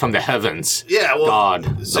 That's right, from the heavens. Yeah, well, God,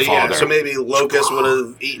 the Father. So maybe locust would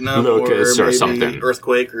have eaten him, or something.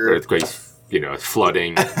 Earthquake,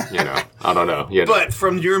 flooding. I don't know. But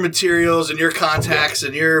from your materials and your contacts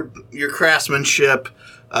and your craftsmanship,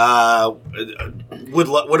 would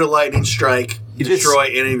a lightning strike destroy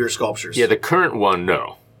any of your sculptures? Yeah, the current one,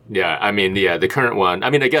 no. Yeah, I mean, the current one. I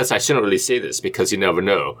mean, I guess I shouldn't really say this because you never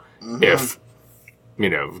know if,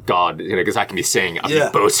 God, because I can be saying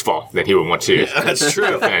I'm boastful that he would want to. Yeah, that's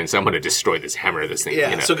true. And so I'm going to destroy this hammer, this thing.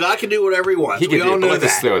 Yeah, so God can do whatever he wants. He can all know let's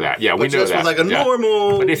that. throw that. Yeah, but we know just that. With like a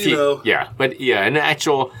normal, but if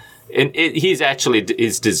he's actually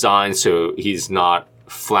is designed so he's not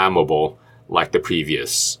flammable like the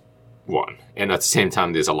previous one. And at the same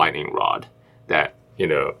time, there's a lightning rod that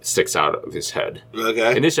sticks out of his head.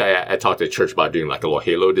 Okay. Initially, I talked to the church about doing like a little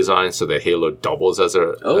halo design, so the halo doubles as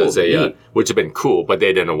a neat. which would have been cool, but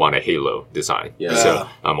they didn't want a halo design. Yeah. So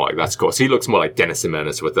I'm like, that's cool. So he looks more like Dennis the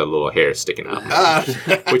Menace with a little hair sticking out,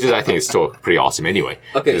 which is I think is still pretty awesome. Anyway.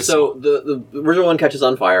 Okay, so the original one catches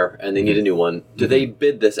on fire, and they need a new one. Do they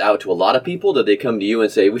bid this out to a lot of people? Did they come to you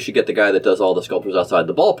and say, we should get the guy that does all the sculptures outside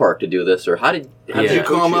the ballpark to do this? Or how did You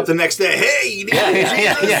call him up the next day, hey, you need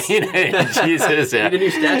Jesus, yeah. Need a new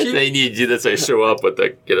statue? They need you to show up with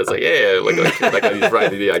the, it's like, hey, look at these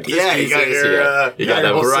variety, like, Yeah, you got your, you got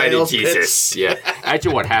that whole variety sales Jesus. Yeah.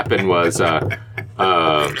 Actually, what happened was, what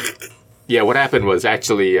happened was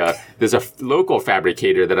actually, there's a local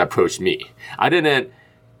fabricator that approached me. I didn't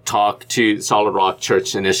talk to Solid Rock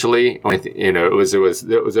Church initially. There was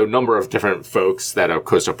a number of different folks that, of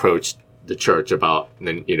course, approached the church about,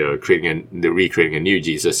 recreating a new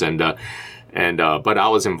Jesus, but I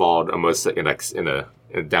was involved almost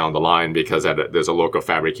down the line because there's a local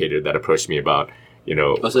fabricator that approached me about,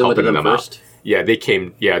 helping them out. Yeah, they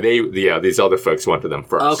came. Yeah, these other folks went to them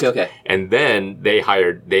first. Oh, okay. And then they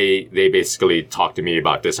basically talked to me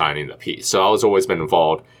about designing the piece. So I was always been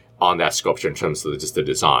involved on that sculpture in terms of just the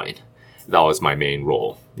design. That was my main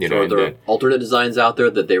role. So are there alternate designs out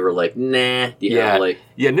there that they were like, nah?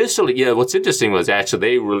 Initially, what's interesting was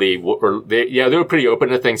actually they were pretty open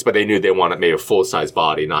to things, but they knew they wanted maybe a full-size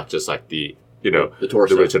body, not just like the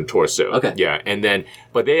torso. the original torso. Okay. Yeah, and then,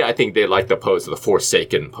 but I think they liked the pose of the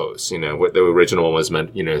Forsaken pose. What the original one was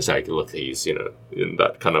meant. It's like, look, he's in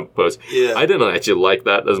that kind of pose. Yeah. I didn't actually like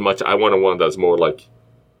that as much. I wanted one that was more like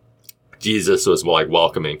Jesus was more like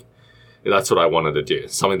welcoming. That's what I wanted to do.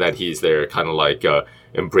 Something that he's there, kind of like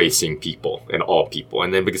embracing people and all people.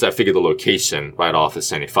 And then because I figured the location right off of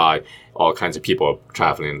 75, all kinds of people are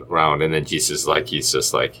traveling around, and then Jesus, he's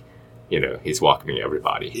just like. He's welcoming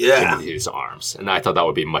everybody into his arms. And I thought that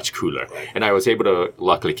would be much cooler. Right. And I was able to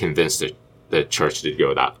luckily convince the church to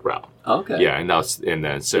go that route. Okay. Yeah, so...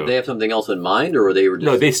 Did they have something else in mind, or were they just...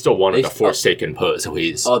 No, they still wanted the Forsaken pose. So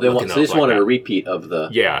they just wanted a repeat of the...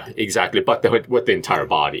 Yeah, exactly. But with the entire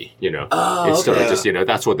body, Oh, it's sort of just,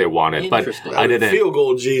 that's what they wanted. But I didn't... Field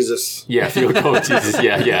goal Jesus. Yeah, field goal Jesus.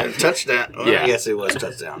 Yeah. Touchdown. Well, yeah. I guess it was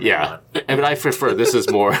touchdown. Yeah. But I prefer, this is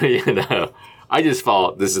more, I just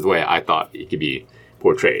felt this is the way I thought it could be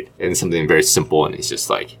portrayed, and something very simple, and it's just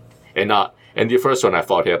like, and the first one I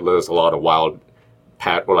thought there's a lot of wild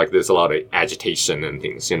there's a lot of agitation and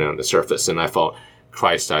things, on the surface, and I thought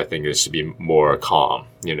Christ, I think, should be more calm,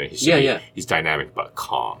 he's dynamic but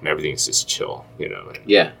calm, everything's just chill, and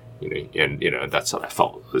that's what I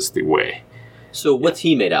felt was the way. So what's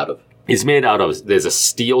he made out of? It's made out of, there's a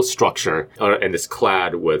steel structure, and it's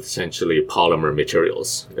clad with essentially polymer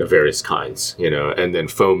materials of various kinds, and then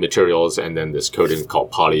foam materials, and then this coating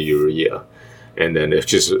called polyurea. And then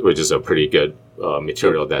which is a pretty good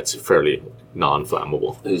material that's fairly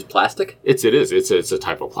non-flammable. It's plastic? It is. It's a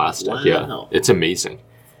type of plastic, wow. Yeah. It's amazing.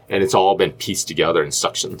 And it's all been pieced together in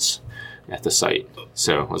sections at the site.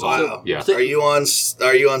 So, it was wow. Yeah. Are you on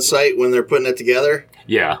site when they're putting it together?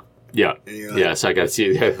 Yeah. Yeah. Like, so I got to see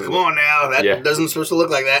it. Come on now. That doesn't supposed to look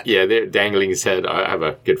like that. Yeah, they're dangling his head. I have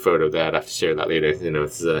a good photo of that. I have to share that later.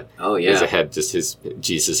 It's there's a head, just his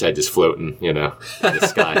Jesus head just floating, in the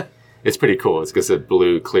sky. It's pretty cool. It's because a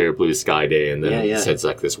clear blue sky day, and then his head's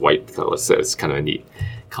like this white color. So it's kind of a neat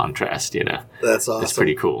contrast, That's awesome. It's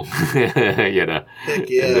pretty cool. Heck yeah. And,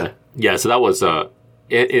 so that was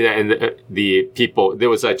the people. There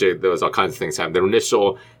was all kinds of things happening. The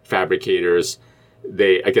initial fabricators.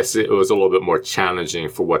 I guess it was a little bit more challenging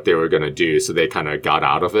for what they were going to do, so they kind of got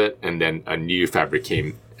out of it, and then a new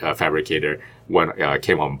fabricator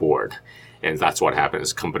came on board, and that's what happened.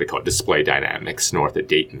 It's a company called Display Dynamics north of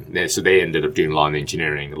Dayton, and so they ended up doing a lot of the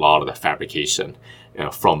engineering, a lot of the fabrication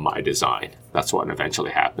from my design. That's what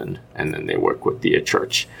eventually happened, and then they work with the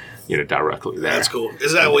church, directly there. That's cool.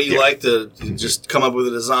 Is that what you like to just come up with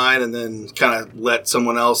a design and then kind of let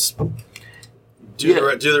someone else? Do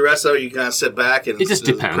the rest of it, you kind of sit back and it just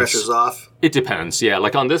depends. The pressure's off? It depends, yeah.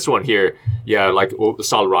 Like on this one here,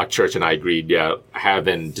 Solid Rock Church and I agreed,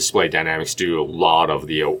 having Display Dynamics do a lot of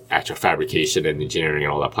the actual fabrication and engineering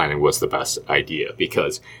and all that planning was the best idea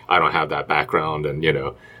because I don't have that background and,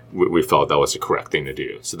 we felt that was the correct thing to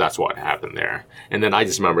do. So that's what happened there. And then I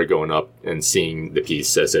just remember going up and seeing the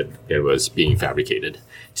piece as it was being fabricated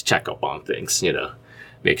to check up on things,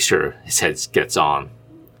 make sure his head gets on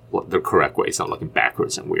the correct way. It's not looking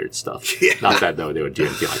backwards and weird stuff. Yeah. Not that though they would do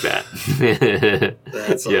anything like that.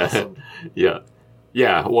 That's awesome. Yeah.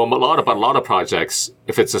 Well, a lot of projects,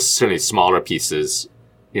 if it's certainly smaller pieces,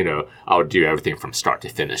 I would do everything from start to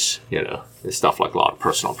finish. And stuff like a lot of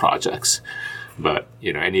personal projects. But,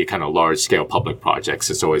 any kind of large scale public projects,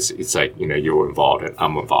 it's like, you're involved and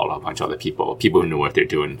I'm involved, a bunch of other people who know what they're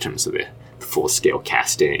doing in terms of the full scale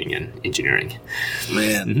casting and engineering.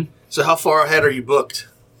 Man. So how far ahead are you booked?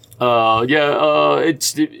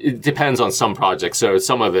 It depends on some projects. So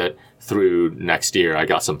some of it through next year. I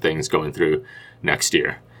got some things going through next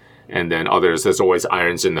year. And then others, there's always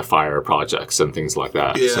irons in the fire projects and things like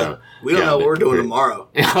that. Yeah. So, we don't know what we're doing tomorrow.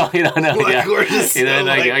 We're just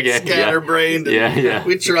scatterbrained.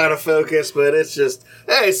 We try to focus, but it's just,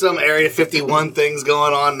 hey, some Area 51 things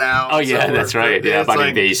going on now. Oh, yeah, that's right. Yeah, about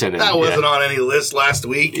invasion. That wasn't on any list last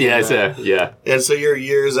week. Yeah, And so you're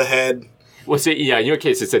years ahead. Well, see, in your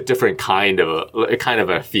case, it's a different kind of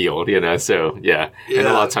a field, So, and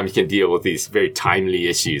a lot of times you can deal with these very timely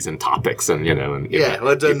issues and topics, and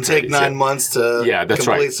it doesn't take 9 months to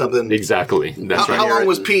complete something. Exactly, that's right. How long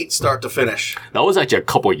was Pete start to finish? That was actually a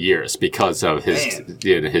couple years because of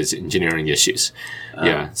his engineering issues.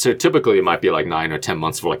 So typically it might be like 9 or 10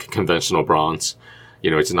 months for like a conventional bronze.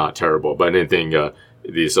 It's not terrible, but anything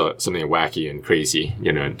these something wacky and crazy,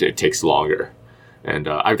 it takes longer. And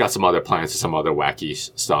I've got some other plans for some other wacky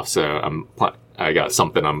stuff. So I got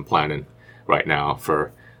something I'm planning right now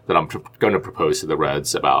that I'm going to propose to the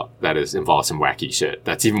Reds about that involves some wacky shit.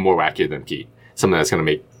 That's even more wackier than Pete. Something that's going to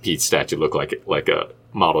make Pete's statue look like a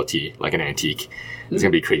Model T, like an antique. It's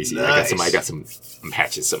going to be crazy. Nice. I'm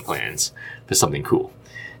hatching some plans for something cool.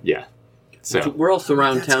 Yeah. So where else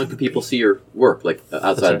around town can people see your work? Like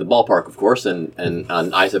outside of the ballpark, of course, and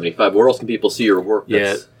on I-75. Where else can people see your work?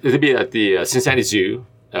 It'll be at the Cincinnati Zoo.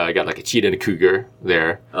 I got like a cheetah and a cougar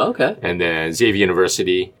there. Oh, okay. And then Xavier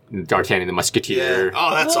University, D'Artagnan the Musketeer. Yeah.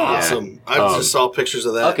 Oh, that's awesome. I just saw pictures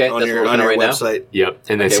of that on your website. Yep.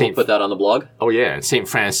 And then we'll put that on the blog. Oh, yeah. And St.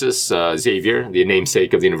 Francis Xavier, the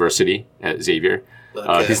namesake of the university at Xavier.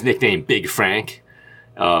 His nickname, Big Frank.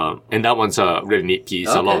 And that one's a really neat piece.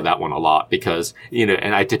 Okay. I love that one a lot because,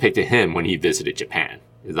 and I depicted him when he visited Japan.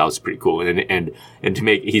 That was pretty cool. And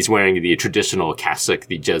he's wearing the traditional cassock,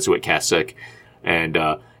 the Jesuit cassock.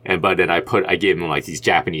 But then I gave him like these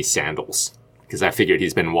Japanese sandals because I figured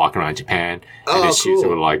he's been walking around Japan and his shoes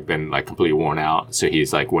would been completely worn out. So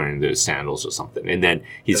he's like wearing those sandals or something. And then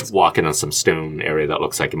he's walking on some stone area that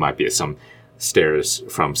looks like it might be some stairs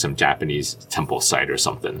from some Japanese temple site or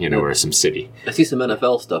something, or some city. I see some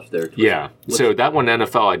NFL stuff there. Yeah. So that one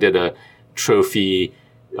NFL, I did a trophy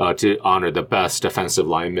to honor the best defensive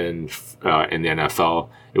lineman in the NFL.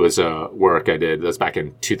 It was a work I did. That was back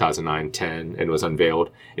in 2009-10, and it was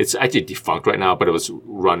unveiled. It's actually defunct right now, but it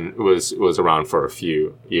was around for a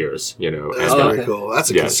few years. That's very cool.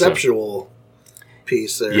 That's a conceptual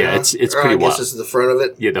piece there. Yeah, it's pretty wild. I guess this is the front of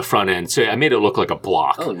it. Yeah, the front end. So I made it look like a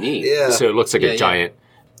block. Oh, neat. Yeah. So it looks like a giant.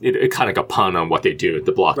 It kind of like a pun on what they do at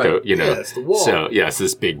the block, though. Yeah, it's the wall. So it's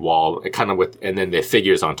this big wall. It kind of and then the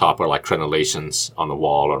figures on top are like crenellations on the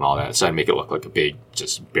wall and all that. So I make it look like a big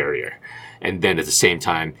just barrier. And then at the same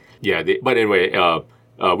time, but anyway,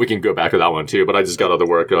 we can go back to that one too. But I just got other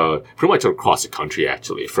work pretty much across the country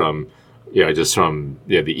actually, from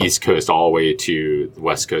the East Coast all the way to the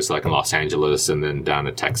West Coast, like in Los Angeles, and then down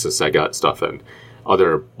to Texas. I got stuff in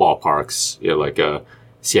other ballparks, like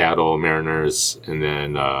Seattle Mariners, and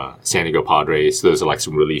then San Diego Padres. Those are like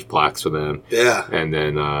some relief plaques for them. Yeah. And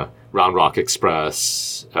then Round Rock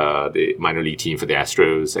Express, the minor league team for the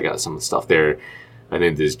Astros. I got some stuff there. And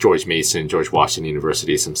then there's George Washington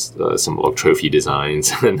University, some little trophy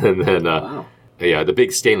designs, and then wow. The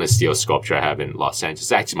big stainless steel sculpture I have in Los Angeles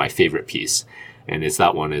is actually my favorite piece, and it's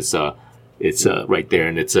that one. It's right there,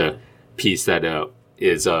 and it's a piece that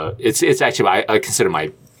it's actually I consider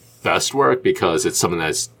my best work because it's something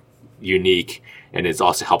that's unique, and it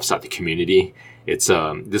also helps out the community. It's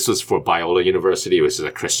this was for Biola University, which is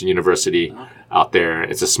a Christian university out there.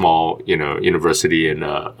 It's a small university in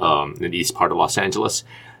the east part of Los Angeles,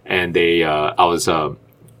 and I was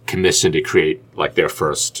commissioned to create like their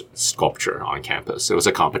first sculpture on campus. It was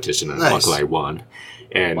a competition, and luckily I won.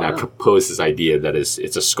 And I proposed this idea that it's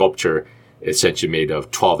a sculpture essentially made of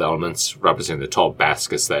 12 elements representing the 12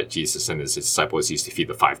 baskets that Jesus and his disciples used to feed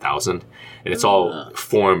the 5,000. And it's all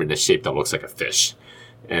formed in a shape that looks like a fish.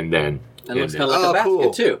 And then it looks kind of like a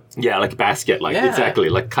basket too. Yeah, like a basket, exactly,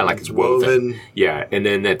 like kind of like it's woven. Yeah, and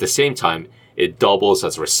then at the same time, it doubles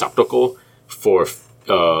as a receptacle for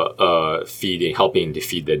helping to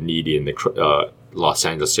feed the needy in the Los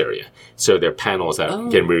Angeles area. So there are panels that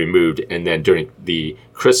can be removed, and then during the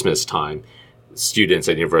Christmas time, students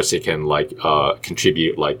at the university can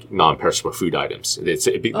contribute non-perishable food items. The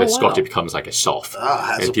sculpture becomes like a shelf.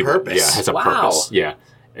 Has a purpose. Yeah, it has a purpose. Yeah.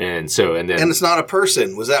 And then... And it's not a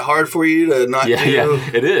person. Was that hard for you to not do? Yeah,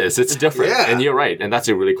 it is. It's different. Yeah. And you're right. And that's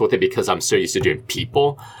a really cool thing because I'm so used to doing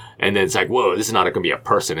people. And then it's like, whoa, this is not going to be a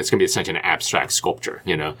person. It's going to be essentially an abstract sculpture,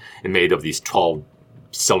 you know, and made of these 12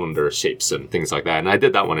 cylinder shapes and things like that. And I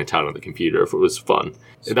did that one in town on the computer. It was fun.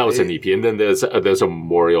 And that was an EP. And then there's a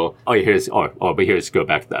memorial. Oh, but here's go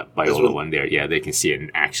back to that Biola one there. Yeah, they can see it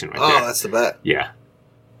in action right there. Oh, that's the bet. Yeah.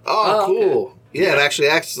 Oh, cool. Okay. Yeah, it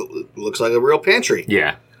actually looks like a real pantry.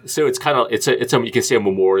 Yeah. So it's kind of, it's a, you can say a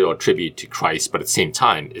memorial, a tribute to Christ, but at the same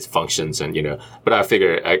time, it functions and, you know, but I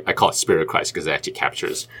figure I call it Spirit of Christ because it actually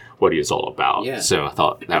captures what he is all about. Yeah. So I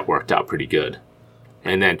thought that worked out pretty good.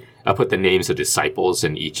 And then I put the names of disciples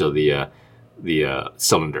in each of the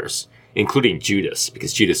cylinders, including Judas,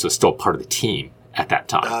 because Judas was still part of the team at that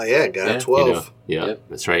time. Oh, yeah, got Yeah. 12. You know? Yeah, Yep.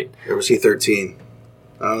 that's right. Or was he 13?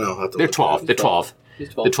 I don't know. I'll have to They're look 12. at They're 12. He's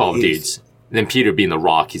 12. The 12 Jeez. dudes. And then Peter being the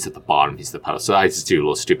rock, he's at the bottom, he's the pedal. So I just do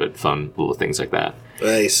little stupid, fun little things like that. it.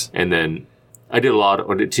 Nice. And then I did a lot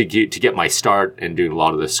of, to get my start and doing a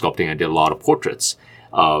lot of the sculpting, I did a lot of portraits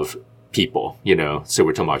of people, you know. So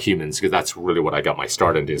we're talking about humans because that's really what I got my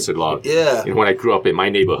start into. So a lot. Yeah. And when I grew up in my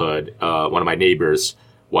neighborhood, one of my neighbors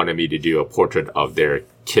wanted me to do a portrait of their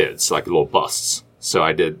kids, like little busts. So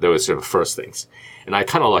I did those sort of first things. And I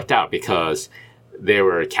kind of lucked out because they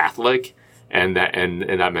were Catholic. And that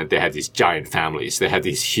meant they had these giant families. They had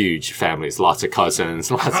these huge families, lots of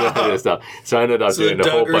cousins, lots of other stuff. So I ended up doing the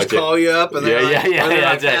whole Duggars budget. call you up and they're like, well, they're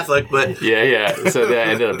not Catholic, but Yeah. So they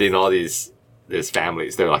ended up doing all these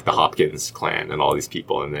families. They're like the Hopkins clan and all these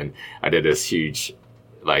people. And then I did this huge,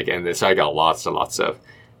 so I got lots and lots of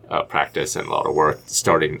practice and a lot of work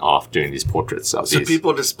starting off doing these portraits of so these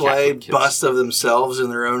people display Catholic kids. busts of themselves in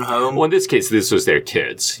their own home. Well, in this case, this was their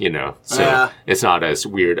kids, you know, so Yeah. it's not as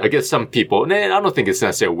weird. I guess some people, I don't think it's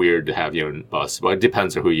necessarily weird to have your own bust, but it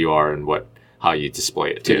depends on who you are and how you display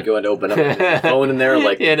it Did too. you go and open up the phone in there,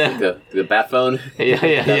 like You know. the bat phone?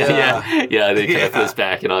 Yeah, they kind of flips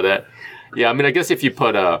back and all that. Yeah, I mean, I guess if you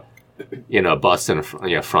put a bust in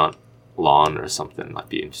a front lawn or something,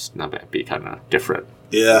 that'd be kind of different,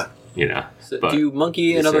 Yeah. you know. So But do you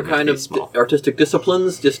monkey in this other is kind really of small. artistic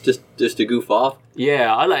disciplines just to goof off?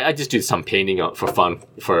 Yeah, I just do some painting for fun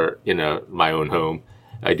for, my own home.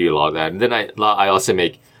 I do a lot of that. And then I also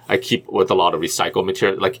I keep with a lot of recycled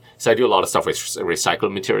material. So I do a lot of stuff with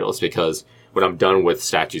recycled materials because when I'm done with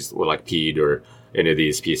statues with like Pete or any of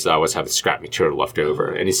these pieces, I always have the scrap material left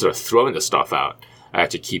over. And instead of throwing the stuff out, I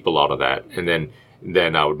actually keep a lot of that. And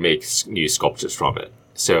then I would make new sculptures from it.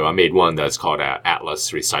 So I made one that's called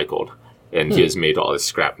Atlas Recycled. And he has made all this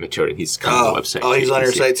scrap material. He's kind of on the website. Oh, he's on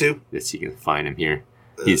your site too? Yes, you can find him here.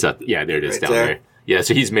 He's there it is Right down there? there. Yeah,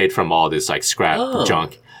 so he's made from all this like scrap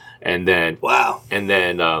junk. And then Wow.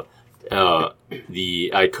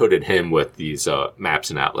 I coated him with these maps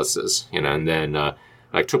and atlases, and then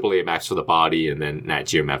like AAA maps for the body and then Nat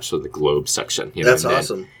Geo maps for the globe section. That's and then-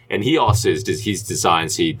 awesome. And he also he's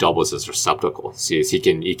designed so he doubles as receptacle. So he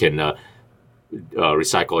can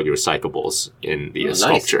recycle your recyclables in the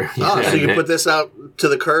sculpture. Oh, so you put this out to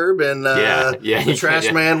the curb and the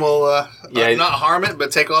trash man will not harm it,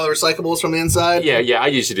 but take all the recyclables from the inside? Yeah, I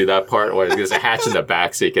usually do that part where there's a hatch in the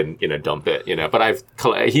back so you can, dump it, But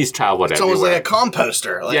he's traveled It's everywhere. almost like a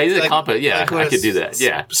composter. Yeah, he's a compost. Yeah, when I could it's do that.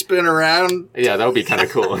 Yeah. Spin around. Yeah, that would be kind of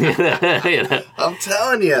cool. I'm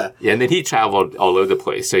telling you. Yeah, and then he traveled all over the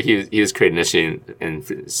place. So he was created initially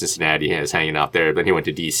in Cincinnati. He was hanging out there. Then he went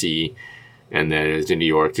to D.C., and then it was in New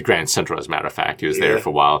York, to Grand Central, as a matter of fact. He was there for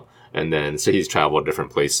a while. And then, so he's traveled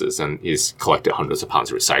different places, and he's collected hundreds of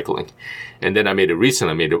pounds of recycling. And then I made a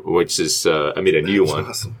new one.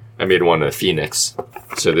 Awesome. I made one of the phoenix.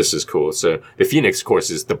 So this is cool. So the phoenix, of course,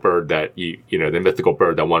 is the bird that the mythical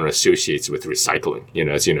bird that one associates with recycling,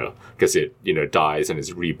 as you know, because it, dies and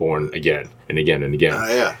is reborn again and again and again. Oh,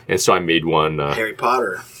 yeah. And so I made one. Harry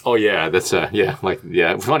Potter. Oh, yeah. That's,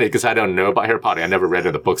 funny because I don't know about Harry Potter. I never read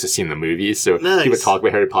the books. I've seen the movies. So Nice. people talk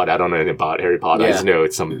about Harry Potter. I don't know anything about Harry Potter. I Yeah. just know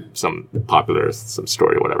it's some popular, some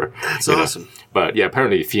story or whatever. That's you know. awesome. But yeah,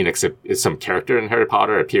 apparently Phoenix is some character in Harry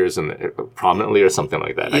Potter, appears prominently or something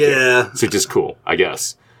like that. Yeah. So just cool, I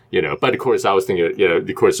guess. But of course I was thinking,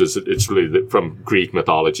 of course it's really from Greek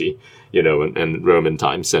mythology, and Roman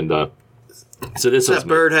times. And so this was That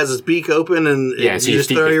bird has its beak open and Yeah, so you you just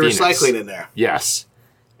feed throw the your phoenix. recycling in there. Yes.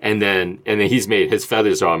 And then his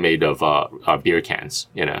feathers are made of beer cans,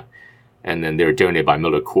 and then they were donated by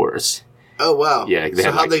Miller Coors. Oh, wow. Yeah, they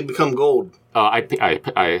So had, how'd they become gold? I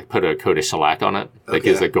put a coat of shellac on it that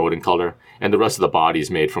gives Okay. a golden color, and the rest of the body is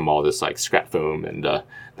made from all this like scrap foam and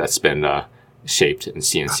that's been shaped in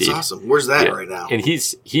CNC. That's awesome. Where's that right now? And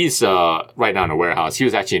he's right now in a warehouse. He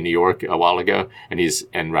was actually in New York a while ago, and he's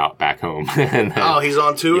en route back home. And then, he's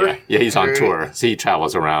on tour? Yeah, he's on tour. So he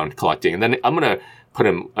travels around collecting. And then I'm going to put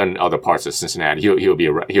him in other parts of Cincinnati. He'll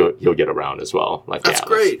get around as well. Like That's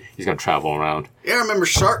great. He's going to travel around. Yeah, I remember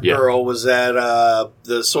Shark Girl was at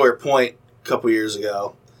the Sawyer Point a couple years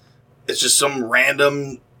ago. It's just some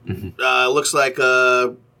random, looks like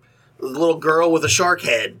a little girl with a shark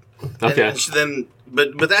head. Okay. And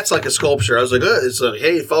but that's like a sculpture. I was like, it's like,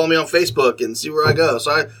 hey, follow me on Facebook and see where I go.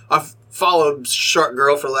 So I've followed Shark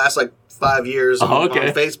Girl for the last 5 years on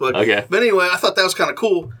Facebook. Okay. But anyway, I thought that was kind of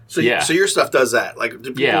cool. So so your stuff does that. Like,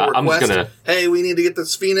 do people request, hey, we need to get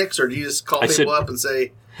this Phoenix, or do you just call people up and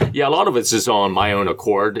say... Yeah, a lot of it's just on my own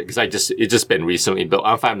accord because it's just been recently built.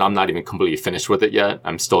 In fact, I'm not even completely finished with it yet.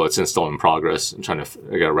 It's still in progress. I'm trying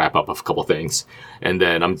to wrap up a couple things, and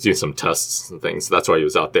then I'm doing some tests and things. So that's why he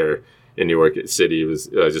was out there in New York City. He was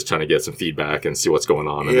just trying to get some feedback and see what's going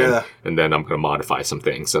on. And then I'm going to modify some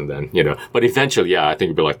things, and then But eventually, I think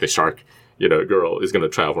it'd be like the shark. Girl is going to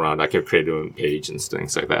travel around. I can create a page and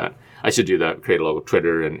things like that. I should do that. Create a little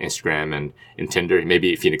Twitter and Instagram and Tinder.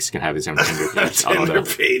 Maybe Phoenix can have his own Tinder page. Tinder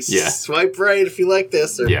page. Yeah. Swipe right if you like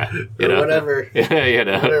this, or whatever.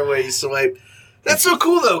 Whatever way you swipe. That's so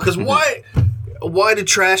cool though, because why do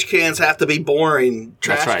trash cans have to be boring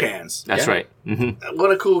trash cans? That's right. Mm-hmm. What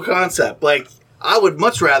a cool concept. Like, I would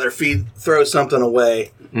much rather throw something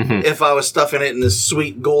away if I was stuffing it in this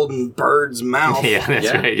sweet golden bird's mouth. Yeah,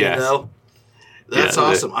 that's right. Yeah. That's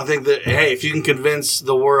awesome. I think that, hey, if you can convince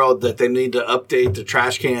the world that they need to update the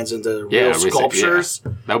trash cans into real sculptures.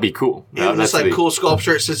 That would be cool. That's cool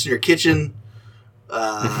sculpture. It sits in your kitchen.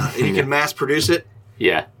 And you can mass produce it.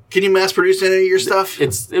 Yeah. Can you mass produce any of your stuff?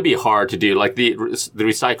 It'd be hard to do. Like the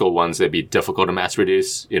recycled ones, they'd be difficult to mass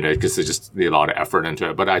produce, because there's just a lot of effort into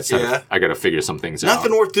it. But I got to figure some things out.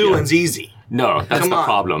 Nothing worth doing's easy. No, that's the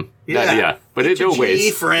problem. But there are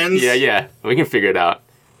ways. Friends. Yeah. We can figure it out.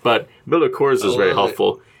 But Miller Coors was very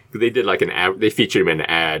helpful. They did like an ad. They featured him in an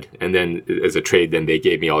ad, and then as a trade, then they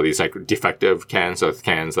gave me all these defective cans, so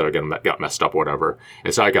cans that got messed up or whatever.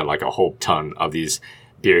 And so I got a whole ton of these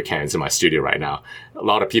beer cans in my studio right now. A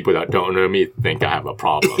lot of people that don't know me think I have a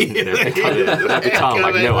problem. At the time, I'm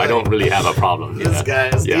like, no, I don't really have a problem. This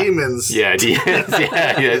guy's demons. Yeah, demons.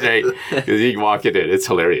 That's right. Because you walk in it, it's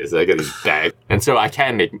hilarious. I got these bags. And so I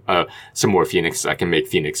can make some more Phoenix. I can make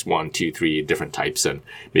Phoenix 1, 2, 3 different types, and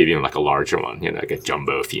maybe even a larger one, like a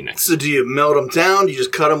jumbo Phoenix. So do you melt them down? Do you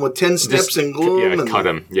just cut them with 10 snips and glue them? Yeah, cut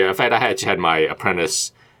them. Yeah, in fact, I actually had my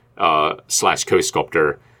apprentice /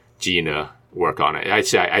 co-sculptor, Gina, work on it.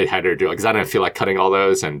 I had her do it because I didn't feel like cutting all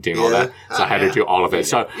those and doing all that. So I had her do all of it.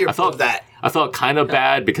 So I felt kind of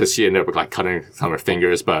bad because she ended up cutting some of her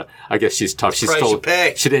fingers, but I guess she's tough. She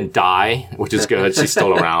didn't die, which is good. She's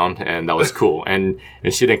still around, and that was cool. And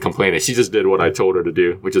she didn't complain. She just did what I told her to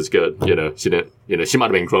do, which is good. She didn't. She might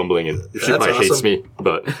have been grumbling, and she probably hates me,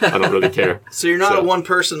 but I don't really care. So you're not a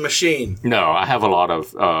one-person machine. No, I have a lot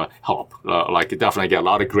of help. Definitely get a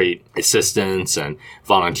lot of great assistants and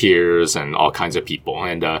volunteers and all kinds of people,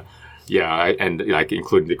 and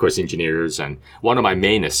including, of course, engineers. And one of my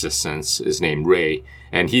main assistants is named Ray,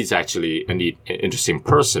 and he's actually an interesting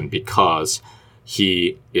person because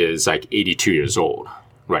he is 82 years old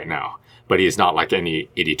right now. But he's not like any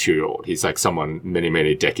 82-year-old. He's like someone many,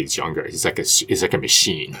 many decades younger. He's like a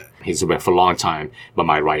machine. He's been for a long time by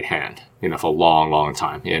my right hand, for a long, long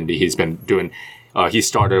time. And he's been doing, he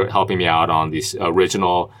started helping me out on these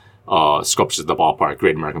original sculptures of the ballpark,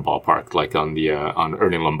 Great American Ballpark, like on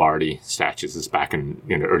Ernie Lombardi statues. Is back in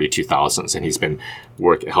the early 2000s, and he's been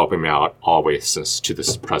helping me out always since to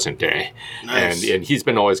this present day. Nice. And he's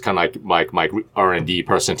been always kind of like my R&D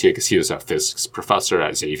person too, because he was a physics professor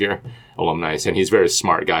at Xavier alumni, and he's a very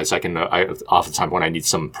smart guy. So I oftentimes when I need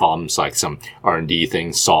some problems, like some R&D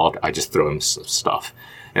things solved, I just throw him some stuff.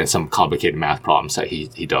 And some complicated math problems that he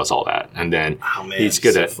does all that. And then he's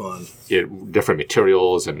good at different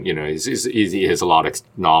materials, and he has a lot of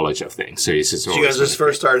knowledge of things. So he's just you guys just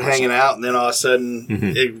first started hanging out, and then all of a sudden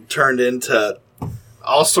it turned into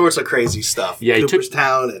all sorts of crazy stuff. Yeah,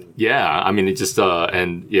 Cooperstown and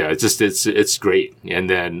it's great. And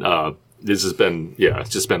then this has been it's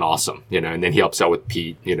just been awesome, and then he helps out with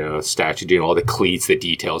Pete, statue, doing all the cleats, the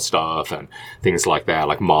detail stuff and things like that,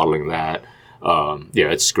 like modeling that.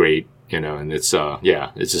 It's great, and it's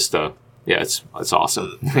just it's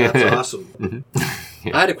awesome. That's awesome.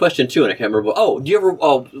 I had a question too, and I can't remember. Oh, do you ever?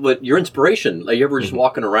 Oh, what your inspiration? Like, you ever just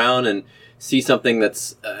walking around and see something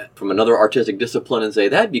that's from another artistic discipline and say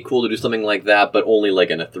that'd be cool to do something like that, but only like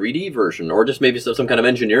in a 3D version, or just maybe some kind of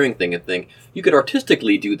engineering thing, and think you could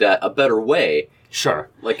artistically do that a better way. Sure.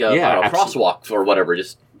 Like a crosswalk or whatever.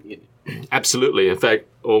 Just absolutely. In fact,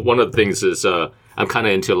 one of the things is I'm kind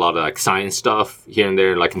of into a lot of like science stuff here and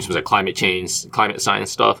there, like in terms of climate change, climate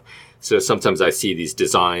science stuff. So sometimes I see these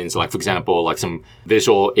designs, like for example, like some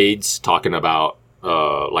visual aids talking about,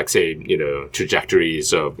 like say,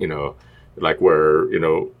 trajectories of, like where,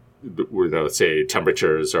 say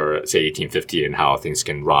temperatures are, say 1850 and how things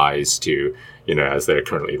can rise to, as they're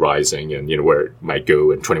currently rising and, where it might go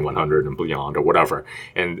in 2100 and beyond or whatever.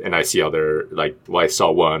 And I see other, like, I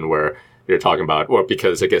saw one where they're talking about, or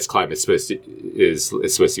because I guess climate is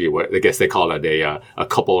supposed to be what I guess they call it a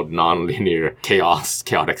coupled nonlinear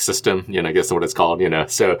chaotic system. I guess that's what it's called.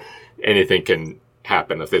 So anything can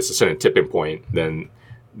happen if there's a certain tipping point. Then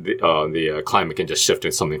the climate can just shift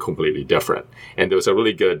into something completely different. And there was a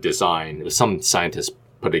really good design. It was some scientists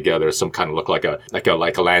put together some kind of look like a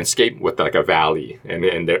landscape with like a valley,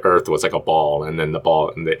 and the Earth was like a ball, and then the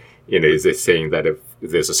ball, and is they saying that if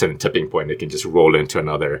there's a certain tipping point, it can just roll into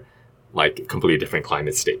another, like, completely different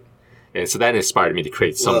climate state. And so that inspired me to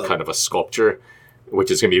create some kind of a sculpture,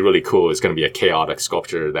 which is going to be really cool. It's going to be a chaotic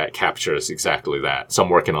sculpture that captures exactly that. So I'm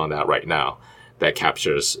working on that right now, that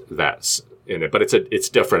captures that in it. But it's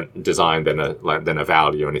different design than a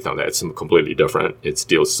valley or anything like that. It's completely different. It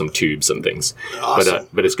deals with some tubes and things. Awesome.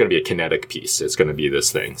 But it's going to be a kinetic piece. It's going to be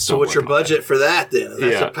this thing. So what's your budget for that then?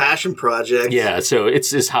 That's a passion project. Yeah, so it's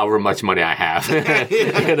just however much money I have.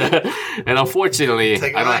 And unfortunately,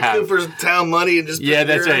 Take I don't have Cooperstown money and just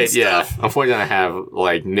that's right. Yeah, unfortunately, I have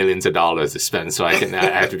like millions of dollars to spend, so I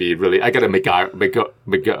have to be really. I got to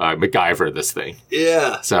MacGyver this thing.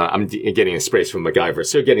 Yeah. So I'm getting inspiration from MacGyver.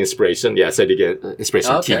 So getting inspiration, yes, I did get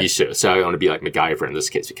inspiration from TV shows. So I want to be like MacGyver in this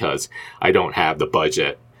case because I don't have the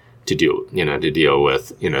budget to deal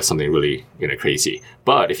with something really crazy.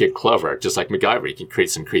 But if you're clever, just like MacGyver, you can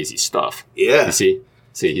create some crazy stuff. Yeah. You see,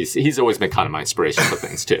 he's always been kind of my inspiration for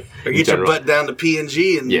things too. Or get your butt down to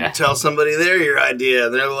P&G and tell somebody there your idea.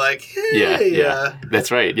 And they're like, hey. Yeah.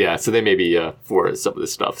 That's right. Yeah. So they may be for some of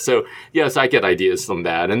this stuff. So yes, I get ideas from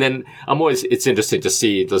that. And then it's interesting to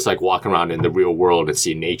see, just like walking around in the real world and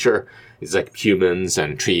see nature. It's like humans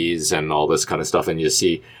and trees and all this kind of stuff. And you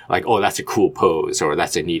see like, oh, that's a cool pose, or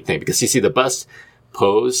that's a neat thing. Because you see the best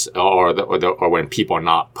pose or when people are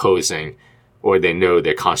not posing, or they know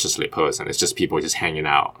they're consciously posing. It's just people just hanging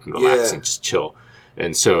out and relax and just chill.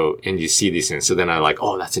 And you see these things. So then I like,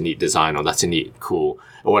 oh, that's a neat design, or that's a neat, cool.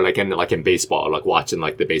 Or like in baseball, like watching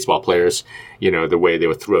like the baseball players, the way they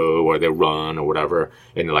would throw or they run or whatever.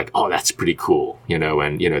 And they're like, oh, that's pretty cool,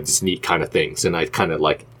 and, this neat kind of things. And I kind of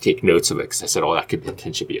like take notes of it because I said, oh, that could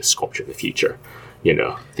potentially be a sculpture in the future,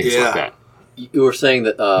 things like that. You were saying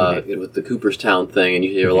that with the Cooperstown thing, and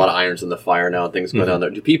you hear a lot of irons in the fire now and things going on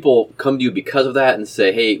there. Do people come to you because of that and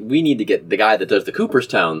say, hey, we need to get the guy that does the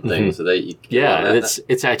Cooperstown thing so that you can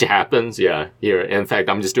it's actually happens, here. In fact,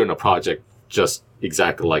 I'm just doing a project just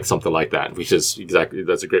exactly like something like that, which is exactly,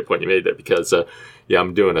 that's a great point you made there, because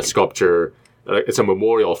I'm doing a sculpture. It's a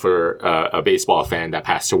memorial for a baseball fan that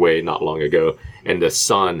passed away not long ago, and the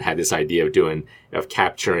son had this idea of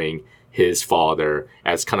capturing his father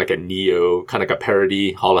as kind of like a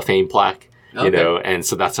parody Hall of Fame plaque. And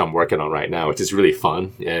so that's what I'm working on right now, which is really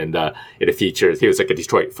fun. And it features, he was like a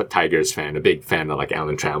Detroit Tigers fan, a big fan of like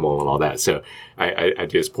Alan Trammell and all that. So I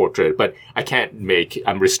do his portrait, but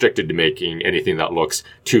I'm restricted to making anything that looks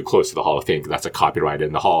too close to the Hall of Fame, because that's a copyright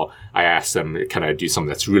in the Hall. I asked them, can I do something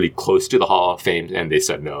that's really close to the Hall of Fame? And they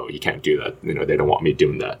said, no, you can't do that. They don't want me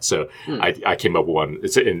doing that. So I came up with one.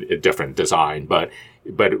 It's in a different design, but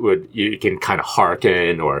you can kind of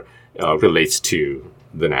hearken or relates to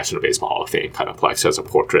the National Baseball Hall of Fame kind of plaque as a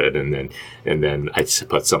portrait, and then I just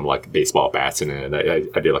put some like baseball bats in it.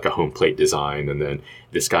 I did like a home plate design, and then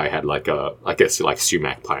this guy had like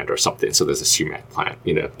sumac plant or something. So there's a sumac plant,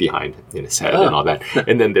 behind in his head and all that.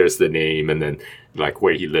 And then there's the name, and then like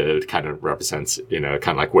where he lived kind of represents, kind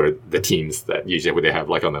of like where the teams that usually where they have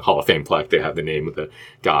like on the Hall of Fame plaque, they have the name of the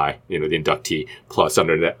guy, the inductee, plus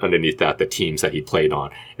underneath that, the teams that he played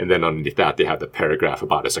on. And then underneath that, they have the paragraph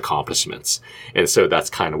about his accomplishments. And so that's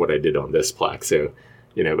kind of what I did on this plaque. So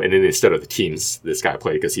you know, and then instead of the teams this guy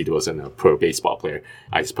played, because he wasn't a pro baseball player,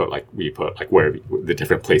 I just we put where the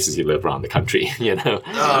different places he lived around the country, you know,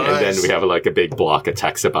 and then we have like a big block of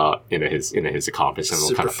text about his accomplishments and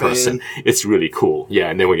what kind of person. It's really cool, yeah.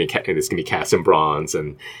 And then it's gonna be cast in bronze,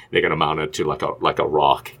 and they're gonna mount it to like a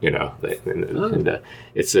rock, you know, and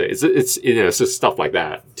it's just stuff like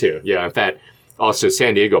that too. Yeah, in fact. Also,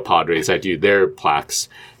 San Diego Padres, I do their plaques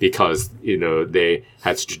because, you know, they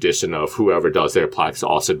had this tradition of whoever does their plaques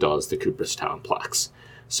also does the Cooperstown plaques.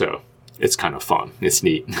 So it's kind of fun. It's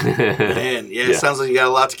neat. Man, yeah, it sounds like you got a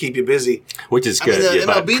lot to keep you busy. Which is good. I mean,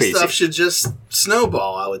 the MLB stuff should just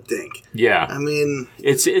snowball, I would think. Yeah. I mean...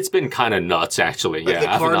 It's been kind of nuts, actually. Like the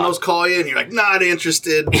Cardinals call you and you're like, not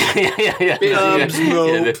interested.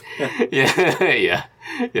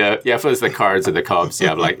 Yeah, if it was the Cards or the Cubs,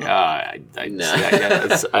 I'm like, I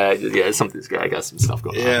got some stuff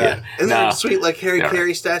going on. Yeah. And then a sweet, like, Harry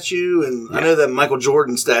Carey statue, and I know that Michael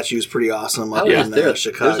Jordan statue is pretty awesome up in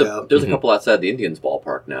Chicago. There's a couple outside the Indians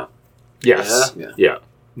ballpark now. Yes. Yeah.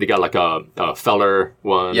 They got, like, a Feller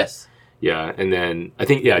one. Yes. Yeah, and then I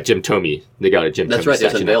think Jim Thome. They got a Jim Thome statue. That's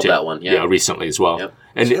right, they unveiled that one. Yeah, recently as well. Yep.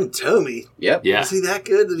 And Jim Thome. Yep. Yeah. Is he that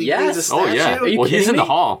good? Did he create the statue? Oh yeah. Well, he's in the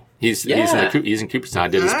hall. He's in Cooperstown. I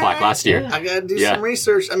did his plaque last year. I got to do some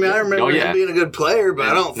research. I mean, I remember him being a good player, but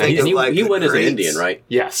I don't think of like he went as an Indian, right?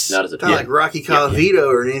 Yes. Not as a not like Rocky Colavito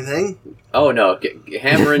or anything. Oh no,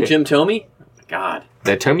 Hammer and Jim Thome. God.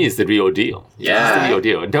 That Thome is the real deal. Yeah. It's the real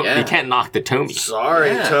deal. You can't knock the Thome. Sorry,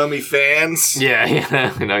 Thome fans.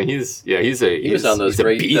 Yeah. No, he was on those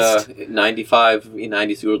great 95,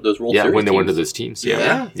 90s, those World Series when they teams. went to those teams.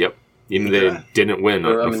 Yeah. Yep. Even they didn't win,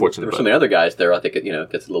 unfortunately. There were so many other guys there. I think it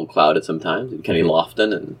gets a little clouded sometimes. Kenny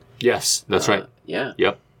Lofton and yes, that's right. Yeah.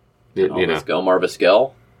 Yep. Omar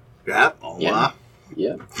Vizquel. Yeah.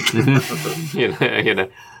 Yeah.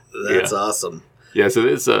 That's awesome. Yeah. So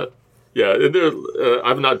there's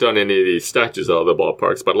I've not done any of these statues out of the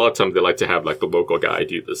ballparks, but a lot of times they like to have like the local guy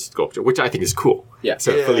do the sculpture, which I think is cool. Yeah.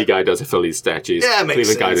 So Philly guy does a Philly statues. Yeah, it makes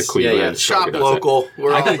Cleveland guy does Cleveland. Yeah. Shop local.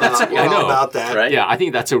 We're all about that. Right? Yeah, I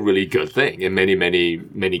think that's a really good thing in many, many,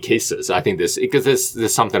 many cases. I think because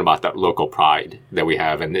there's something about that local pride that we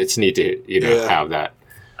have, and it's neat to have that.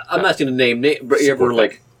 I'm not going to name, but you ever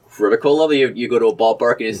like critical of it? You go to a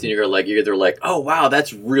ballpark and you're either like, oh wow,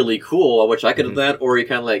 that's really cool. I wish I could have that, or you're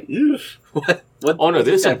kind of like, what? Oh no,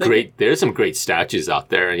 there's some great statues out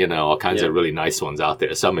there. All kinds of really nice ones out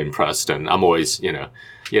there. So I'm impressed, and I'm always, I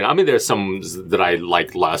mean, there's some that I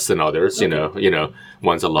like less than others. Okay.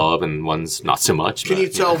 Ones I love and ones not so much. Can you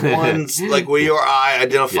tell ones like where your eye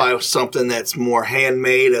identify with something that's more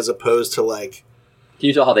handmade as opposed to like? Can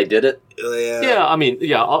you tell how they did it? Yeah, I mean,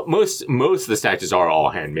 most of the statues are all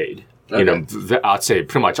handmade. Okay. I'd say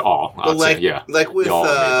pretty much all. Like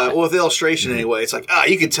with illustration anyway, it's like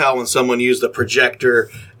you can tell when someone used a projector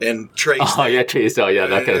and traced. Oh yeah, traced. Oh yeah,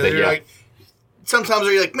 that kind of thing. Yeah. Like, sometimes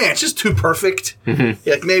you're like, man, it's just too perfect. Mm-hmm.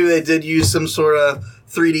 Like maybe they did use some sort of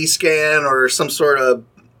 3D scan or some sort of,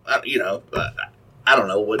 I don't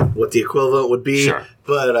know what the equivalent would be. Sure.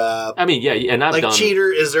 But I mean, and I've done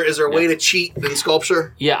cheater. Is there a way to cheat in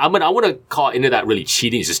sculpture? Yeah, I wouldn't call into that really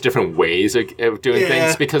cheating. It's just different ways of doing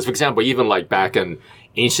things. Because, for example, even like back in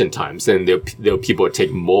ancient times, then there were people would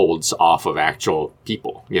take molds off of actual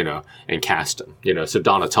people, and cast them. So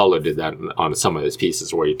Donatello did that on some of his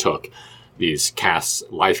pieces, where he took these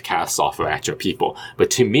life casts off of actual people.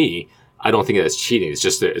 But to me, I don't think that's cheating. It's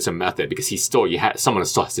just it's a method, because someone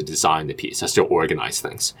still has to design the piece, has to organize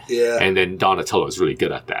things. Yeah. And then Donatello is really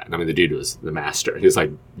good at that. I mean, the dude was the master. He was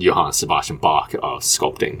like Johann Sebastian Bach of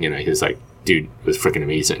sculpting. He was like, dude was freaking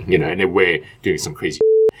amazing. In a way, doing some crazy.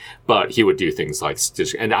 But he would do things like,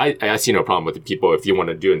 and I see no problem with the people. If you want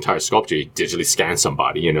to do entire sculpture, you digitally scan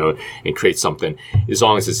somebody, and create something. As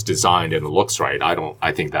long as it's designed and it looks right,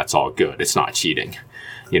 I think that's all good. It's not cheating.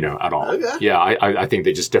 At all. Okay. Yeah, I think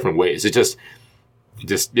they're just different ways. It just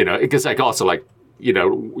because like also like,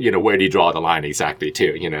 where do you draw the line exactly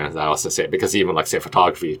too? I also say, because even like say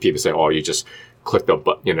photography, people say, oh, you just click the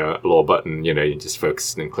button, a little button, you just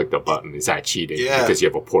focus and then click the button. Is that cheating? Yeah. Because you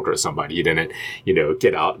have a portrait of somebody. You didn't,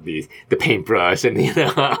 get out the paintbrush and,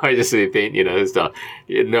 or just the paint, stuff.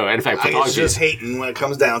 No, in fact, photography is just hating when it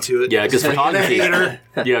comes down to it. Yeah, because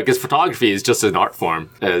photography is just an art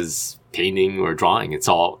form as painting or drawing. It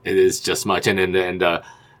is just much. I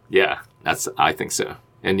think so.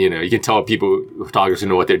 And, you can tell photographers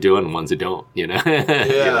know what they're doing and ones that don't,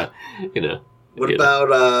 Yeah. What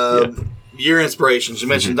about, your inspirations. You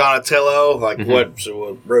mentioned Donatello, like what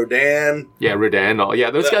Rodin. Yeah, Rodin.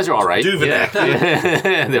 Those guys are all right. Duveneck.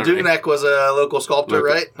 Yeah. Duveneck was a local sculptor,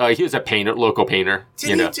 right? He was a painter, local painter.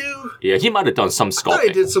 Did he do? Yeah, he might have done some I sculpting. thought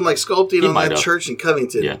he did some like sculpting on that have. church in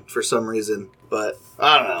Covington for some reason, but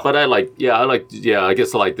I don't know. But I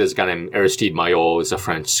guess I like this guy named Aristide Maillot, is a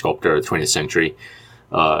French sculptor of the 20th century.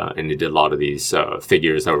 And he did a lot of these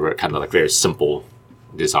figures that were kind of like very simple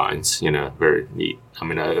designs, very neat. I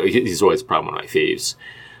mean, he's always probably one of my faves.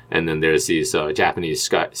 And then there's these Japanese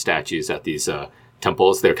statues at these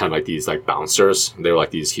temples. They're kind of like these like bouncers. They're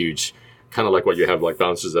like these huge, kind of like what you have like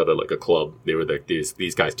bouncers at like a club. They were like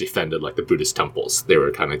these guys defended like the Buddhist temples. They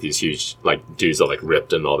were kind of like these huge like dudes that like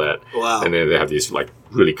ripped and all that. Wow. And then they have these like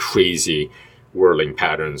really crazy whirling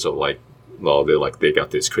patterns of like, well, they got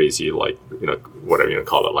this crazy, like, whatever you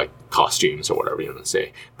call it, like costumes or whatever you want to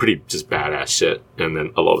say. Pretty just badass shit. And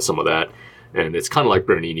then I love some of that. And it's kind of like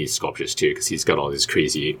Bernini's sculptures too, because he's got all these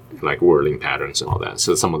crazy, like, whirling patterns and all that.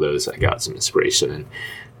 So some of those I got some inspiration, and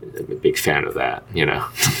I'm a big fan of that,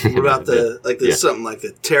 What about something like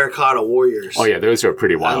the Terracotta Warriors? Oh yeah, those are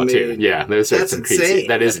pretty wild too. Yeah, those are some crazy. Insane.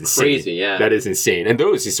 That is insane. Crazy, yeah. That is insane. And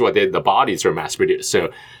those is what the bodies are mass produced.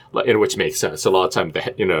 So, which makes sense. A lot of times,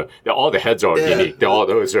 all the heads are unique.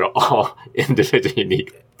 Those are all individually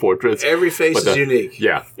unique portraits. Every face is unique.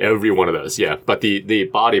 Yeah, every one of those. Yeah, but the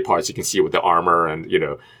body parts you can see with the armor and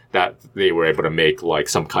that they were able to make like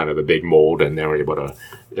some kind of a big mold, and they were able to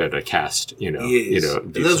cast. And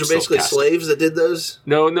those are basically slaves that did those.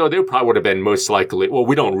 No, they probably would have been most likely. Well,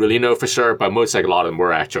 we don't really know for sure, but most likely a lot of them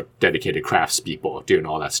were actual dedicated craftspeople doing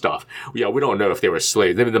all that stuff. Yeah, we don't know if they were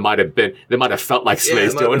slaves. They might have felt like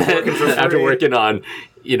slaves doing it after working on,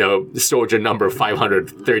 soldier number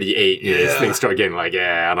 538. Things start getting like,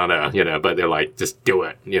 I don't know, but they're like, just do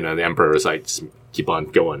it. The emperor's like, just keep on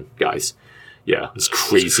going, guys. Yeah, it's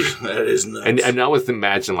crazy. That is nuts. And I was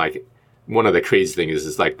imagine like one of the crazy things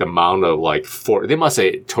is like the amount of like they must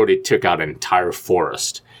say totally took out an entire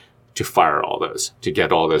forest to fire all those, to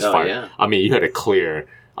get all those fire. Yeah. I mean, you had to clear.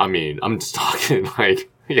 I mean, I'm just talking like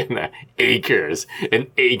acres and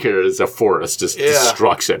acres of forest, just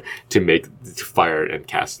destruction to fire and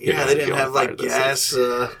cast. They didn't have like gas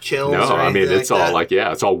kilns. No, or I mean it's like all that. like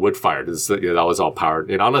it's all wood fired. That was all powered.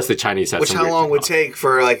 Unless the Chinese had. Which how long would take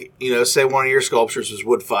for like say one of your sculptures was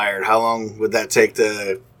wood fired? How long would that take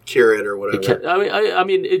to cure it or whatever? I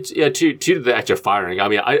mean, it's to the actual firing. I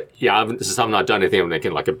mean, since I'm not done anything, I'm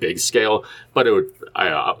making like a big scale, but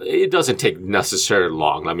it doesn't take necessarily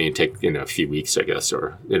long. I mean, it take a few weeks, I guess,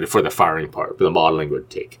 or for the firing part. But the modeling would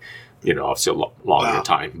take obviously a longer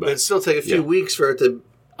time. But it'd still take a few weeks for it to.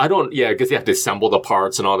 I don't, because you have to assemble the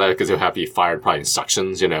parts and all that, because they'll have to be fired probably in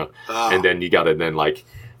sections, and then you got to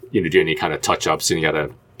do any kind of touch ups, and you got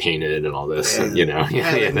to paint it and all this, and they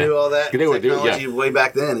knew all that technology way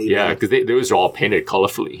back then. Even. Yeah, because those are all painted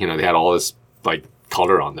colorfully. They had all this like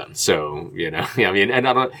color on them. So I mean,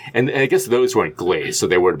 and I guess those weren't glazed, so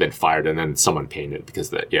they would have been fired and then someone painted because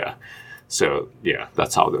that. Yeah, so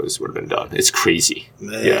that's how those would have been done. It's crazy.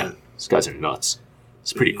 Man. Yeah, these guys are nuts.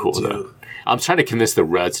 It's pretty cool though. I'm trying to convince the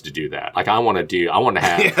Reds to do that. Like I want to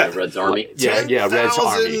have Red's Army. Red's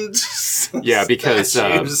Army. Yeah, because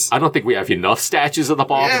I don't think we have enough statues at the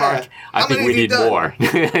ballpark. I think we need more.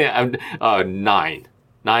 9.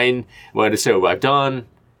 Well, so I've done.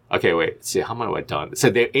 Okay, wait. Let's see, how many have I done? So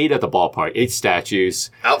there are 8 at the ballpark. 8 statues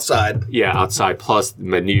outside. Yeah, outside plus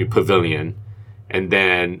my new pavilion, and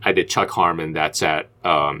then I did Chuck Harmon. That's at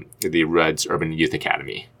the Reds Urban Youth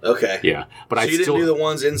Academy. Okay. Yeah, but so I you didn't do the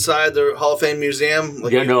ones inside the Hall of Fame museum.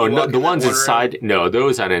 Like no, the ones inside. No,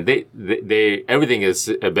 those I didn't. They everything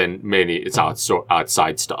has been mainly it's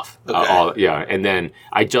outside stuff. Okay. And then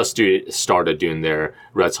I just started doing their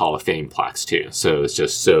Reds Hall of Fame plaques too. So it's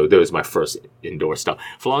just that was my first indoor stuff.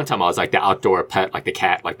 For a long time, I was like the outdoor pet, like the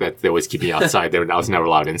cat, like that. They always keep me outside. I was never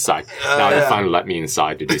allowed inside. Now they finally let me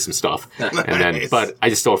inside to do some stuff. And then, but I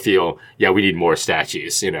just still feel we need more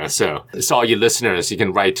statues. So all you listeners, you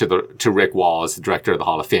can write to Rick Walls, the director of the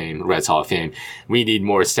Hall of Fame, Reds Hall of Fame. We need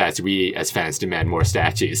more statues. We as fans demand more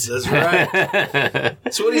statues. That's right.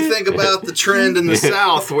 So what do you think about the trend in the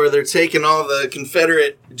South where they're taking all the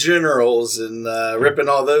Confederate generals and ripping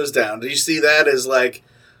all those down? Do you see that as like,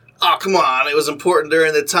 oh, come on, it was important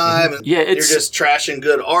during the time and you're just trashing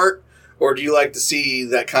good art? Or do you like to see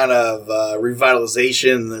that kind of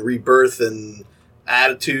revitalization, the rebirth and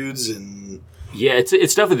attitudes and... Yeah, it's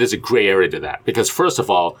definitely, there's a gray area to that. Because first of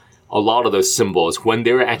all, a lot of those symbols, when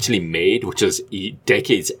they were actually made, which is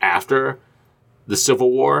decades after the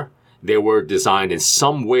Civil War, they were designed in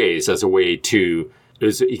some ways as a way to,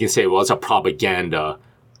 you can say, well, it's a propaganda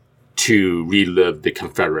to relive the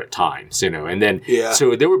Confederate times, and then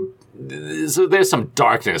so there's some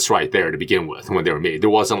darkness right there to begin with when they were made. There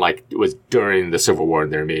wasn't like it was during the Civil War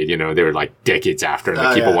they were made, they were like decades after,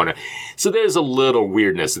 and people want to. So there's a little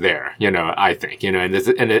weirdness there, I think, and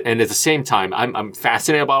at the same time, I'm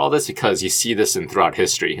fascinated about all this because you see this throughout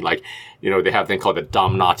history, like. They have a thing called the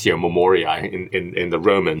damnatio memoriae in the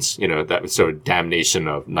Romans, that so damnation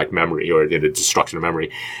of like memory or the destruction of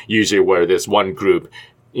memory, usually where there's one group,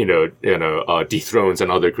 dethrones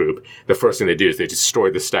another group. The first thing they do is they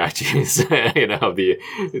destroy the statues, of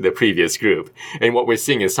the previous group. And what we're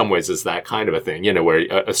seeing in some ways is that kind of a thing, where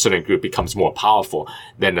a certain group becomes more powerful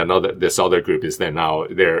than this other group is then now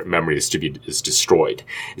their memory is destroyed.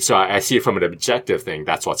 So I see it from an objective thing.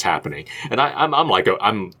 That's what's happening. And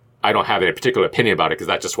I don't have any particular opinion about it because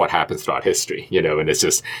that's just what happens throughout history, and it's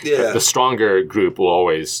just the stronger group will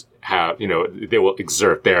always have, they will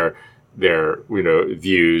exert their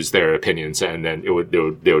views, their opinions, and then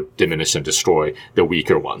they'll diminish and destroy the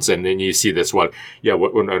weaker ones. And then you see this when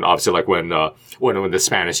obviously like when the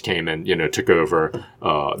Spanish came and, took over,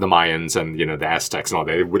 the Mayans and, the Aztecs and all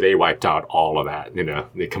that, they wiped out all of that,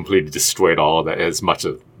 they completely destroyed all of that, as much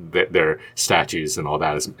of their statues and all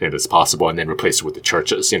that as possible, and then replaced it with the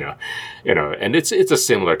churches, and it's a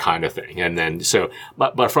similar kind of thing. And then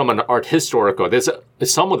but from an art historical, there's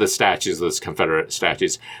some of the statues, those Confederate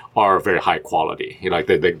statues, are very high quality. Like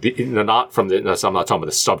not from I'm not talking about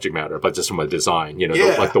the subject matter, but just from a design.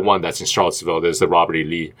 Like the one that's in Charlottesville, there's the Robert E.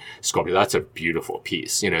 Lee sculpture. That's a beautiful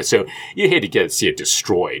piece. So you hate to see it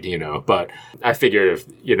destroyed. But I figure if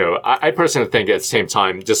I personally think at the same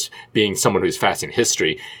time, just being someone who's fascinated in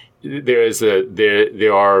history,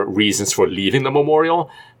 there are reasons for leaving the memorial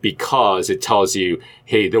because it tells you,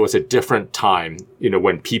 hey, there was a different time,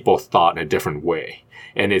 when people thought in a different way.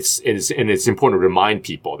 And it's important to remind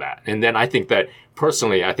people that. And then I think that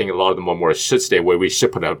personally, I think a lot of the memorials should stay where we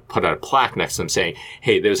should put a plaque next to them saying,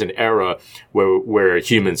 hey, there's an era where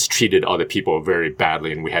humans treated other people very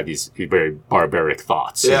badly and we had these very barbaric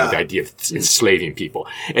thoughts. The idea of enslaving people.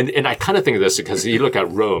 And I kind of think of this because you look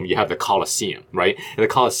at Rome, you have the Colosseum, right? And the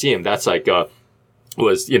Colosseum, that's like,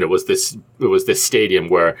 was this stadium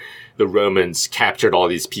where the Romans captured all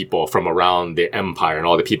these people from around the empire and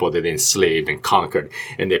all the people that they enslaved and conquered,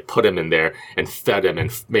 and they put them in there and fed them and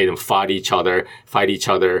made them fight each other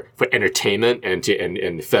for entertainment and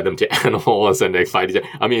fed them to animals, and they fight each other.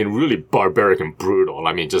 I mean, really barbaric and brutal.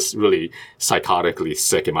 I mean, just really psychotically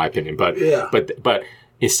sick in my opinion. But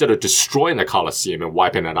instead of destroying the Colosseum and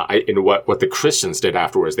wiping it out, what the Christians did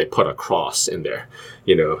afterwards, they put a cross in there,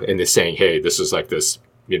 and they're saying, hey, this is like this,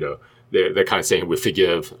 they're kind of saying we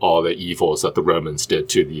forgive all the evils that the Romans did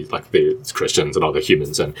to the Christians and all the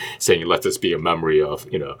humans, and saying let this be a memory of,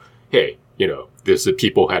 hey, there's the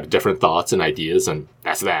people who had different thoughts and ideas, and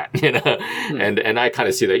that's that, and I kind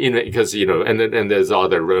of see that, because, and there's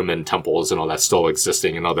other Roman temples and all that still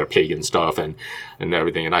existing and other pagan stuff and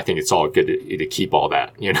everything. And I think it's all good to keep all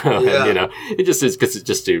that, and, it just is because it's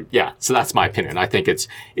just so that's my opinion. I think it's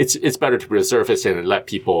better to preserve it and let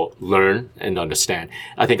people learn and understand.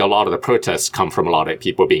 I think a lot of the protests come from a lot of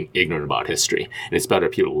people being ignorant about history, and it's better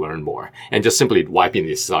people learn more, and just simply wiping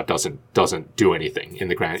this out doesn't do anything in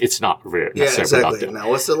the grand. It's not very necessarily productive. Now,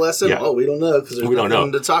 what's the lesson? Yeah. Well, we don't know because there's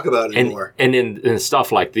nothing to talk about anymore. And in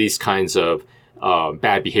stuff like these kinds of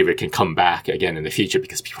bad behavior can come back again in the future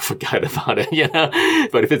because people forgot about it,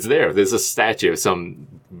 But if it's there, if there's a statue of some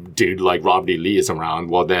dude like Robert E. Lee is around,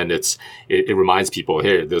 well, then it reminds people,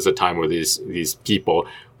 here, there's a time where these people,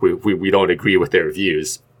 we don't agree with their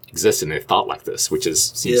views, existed and they thought like this, which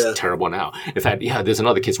seems terrible now. In fact, there's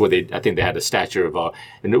another case where I think they had a statue of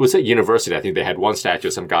and it was at university. I think they had one statue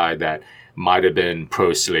of some guy that might have been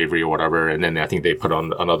pro-slavery or whatever, and then I think they put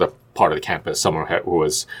on another part of the campus someone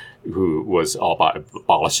who was all about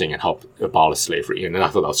abolishing and help abolish slavery, and I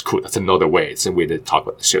thought that was cool. That's another way. It's a way to talk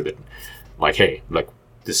about the show that, like, hey, like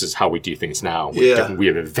this is how we do things now. We have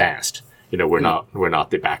advanced. We're not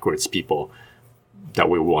the backwards people that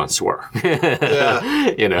we once were. That's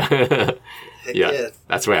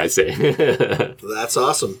what I say. That's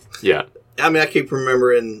awesome. Yeah. I mean, I keep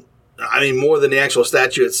remembering, more than the actual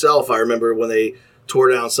statue itself, I remember when they tore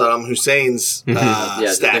down Saddam Hussein's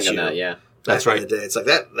statue. That's right. In the day. It's like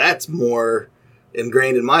that's more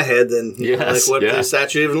ingrained in my head than the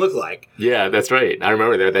statue even looked like. Yeah, that's right. I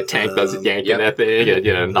remember that tank was yanking that thing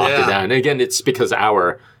and knocked it down. And again, it's because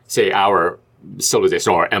our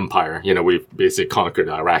civilization or empire. You know, we've basically conquered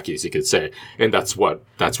the Iraqis, you could say, and that's what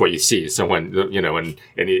you see. So when when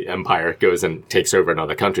any empire goes and takes over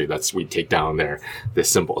another country, we take down their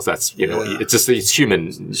symbols. That's it's just it's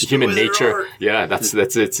human nature. Art. Yeah, that's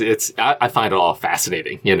it's. I find it all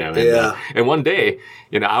fascinating. And one day,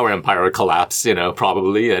 our empire will collapse.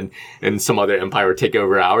 Probably, and some other empire will take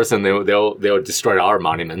over ours, and they'll destroy our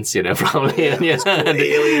monuments. Probably. And,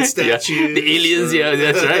 the alien statues. The aliens. Yeah,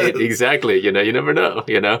 that's right. Exactly. You never know.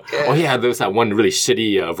 Oh yeah, there was that one really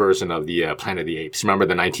shitty version of the Planet of the Apes. Remember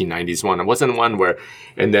the 1990s one? It wasn't one where,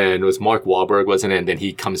 and then it was Mark Wahlberg, wasn't it? And then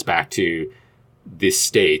he comes back to the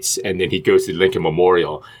States, and then he goes to Lincoln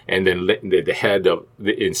Memorial, and then the head of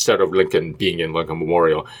instead of Lincoln being in Lincoln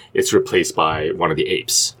Memorial, it's replaced by one of the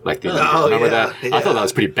apes. Remember that? Yeah. I thought that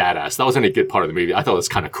was pretty badass. That wasn't a good part of the movie. I thought it was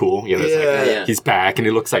kind of cool. He's back, and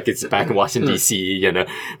it looks like it's back in Washington D.C.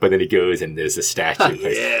 But then he goes and there's a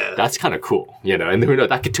statue. That's kind of cool. And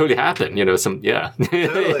that could totally happen. Totally.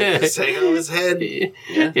 Just hang on his head.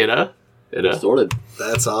 Sorted.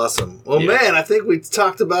 That's awesome. Well, man, I think we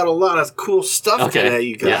talked about a lot of cool stuff today,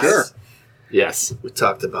 you guys. Yes. Sure. Yes. We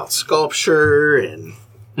talked about sculpture and,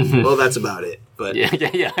 well, that's about it. But yeah.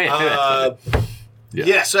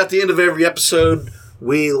 So at the end of every episode,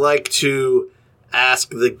 we like to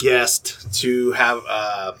ask the guest to have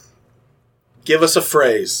give us a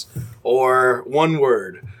phrase or one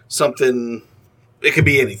word, something. It could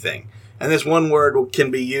be anything. And this one word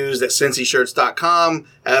can be used at cincyshirts.com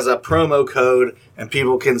as a promo code, and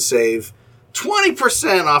people can save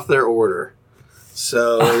 20% off their order.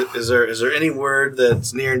 So is there any word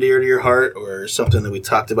that's near and dear to your heart, or something that we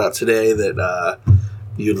talked about today that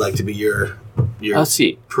you'd like to be your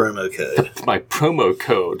promo code? My promo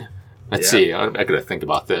code. Let's see. I got to think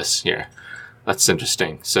about this here. That's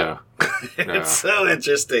interesting. So it's so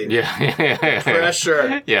interesting. Yeah.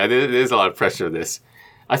 Pressure. Yeah, there's a lot of pressure to this.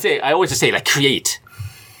 I always just say create.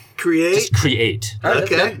 Create? Just create.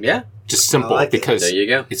 Okay. Yeah. Just simple, because there you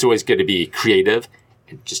go. It's always good to be creative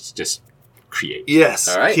and just create. Yes.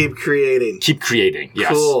 All right. Keep creating. Keep creating.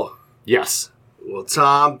 Yes. Cool. Yes. Well,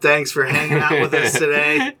 Tom, thanks for hanging out with us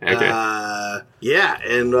today. Okay.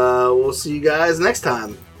 And we'll see you guys next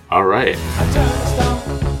time. All right. I turned to stone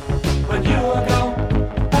when you were gone.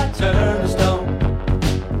 I turned to stone.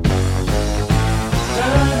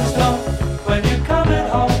 Turned to stone when you're coming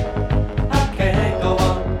home. I can't go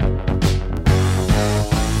on.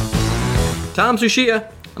 Tom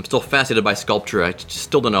Tsuchiya. I'm still fascinated by sculpture. I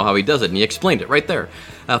still don't know how he does it, and he explained it right there.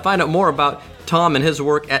 Find out more about Tom and his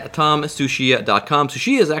work at tomtsuchiya.com.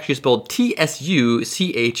 Tsuchiya is actually spelled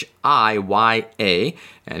Tsuchiya.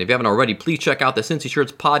 And if you haven't already, please check out the Cincy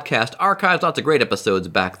Shirts podcast archives. Lots of great episodes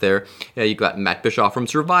back there. You've got Matt Bischoff from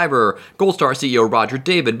Survivor, Gold Star CEO Roger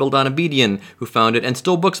David, Bill Donabedian, who founded and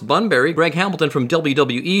still books Bunbury, Greg Hamilton from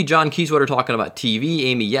WWE, John Kieswetter talking about TV,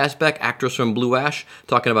 Amy Yazbek, actress from Blue Ash,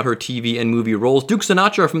 talking about her TV and movie roles, Duke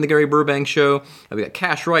Sinatra from The Gary Burbank Show. We got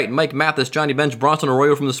Cash Wright, Mike Mathis, Johnny Bench, Bronson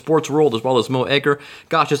Arroyo from The Sports World, as well as Mo Egger.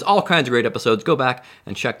 Gosh, there's all kinds of great episodes. Go back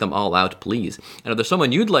and check them all out, please. And if there's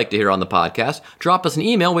someone you'd like to hear on the podcast, drop us an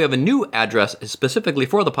email. We have a new address specifically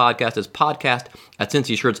for the podcast. It's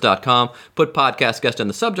podcast@cincyshirts.com. Put podcast guest in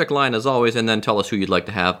the subject line as always, and then tell us who you'd like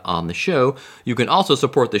to have on the show. You can also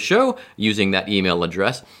support the show using that email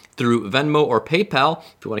address through Venmo or PayPal.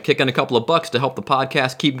 If you want to kick in a couple of bucks to help the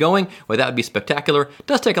podcast keep going, well, that would be spectacular. It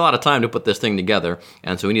does take a lot of time to put this thing together,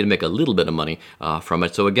 and so we need to make a little bit of money from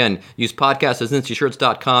it. So again, use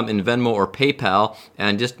podcast@cincyshirts.com in Venmo or PayPal,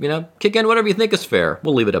 and just, kick in whatever you think is fair.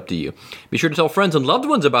 We'll leave it up to you. Be sure to tell friends and loved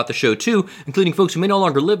ones about the show too, including folks who may no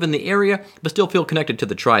longer live in the area, but still feel connected to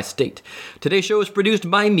the tri-state. Today's show is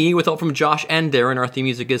produced by me with help from Josh and Darren. Our theme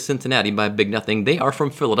music is Cincinnati by Big Nothing. They are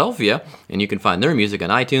from Philadelphia, and you can find their music on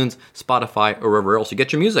iTunes, Spotify, or wherever else you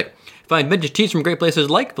get your music. Find vintage tees from great places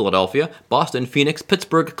like Philadelphia, Boston, Phoenix,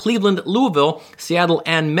 Pittsburgh, Cleveland, Louisville, Seattle,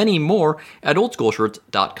 and many more at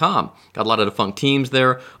oldschoolshirts.com. Got a lot of defunct teams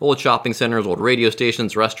there, old shopping centers, old radio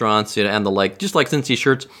stations, restaurants, and the like, just like Cincy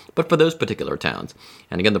Shirts, but for those particular towns.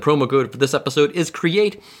 And again, the promo code for this episode is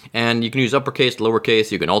CREATE, and you can use uppercase,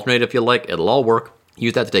 lowercase, you can alternate if you like, it'll all work.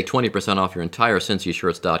 Use that to take 20% off your entire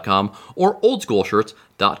cincyshirts.com or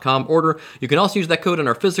oldschoolshirts.com order. You can also use that code in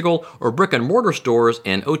our physical or brick and mortar stores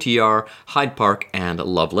in OTR, Hyde Park, and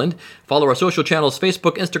Loveland. Follow our social channels,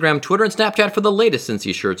 Facebook, Instagram, Twitter, and Snapchat for the latest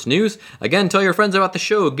Cincy Shirts news. Again, tell your friends about the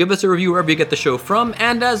show, give us a review wherever you get the show from,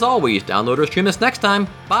 and as always, download or stream us next time.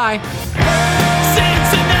 Bye!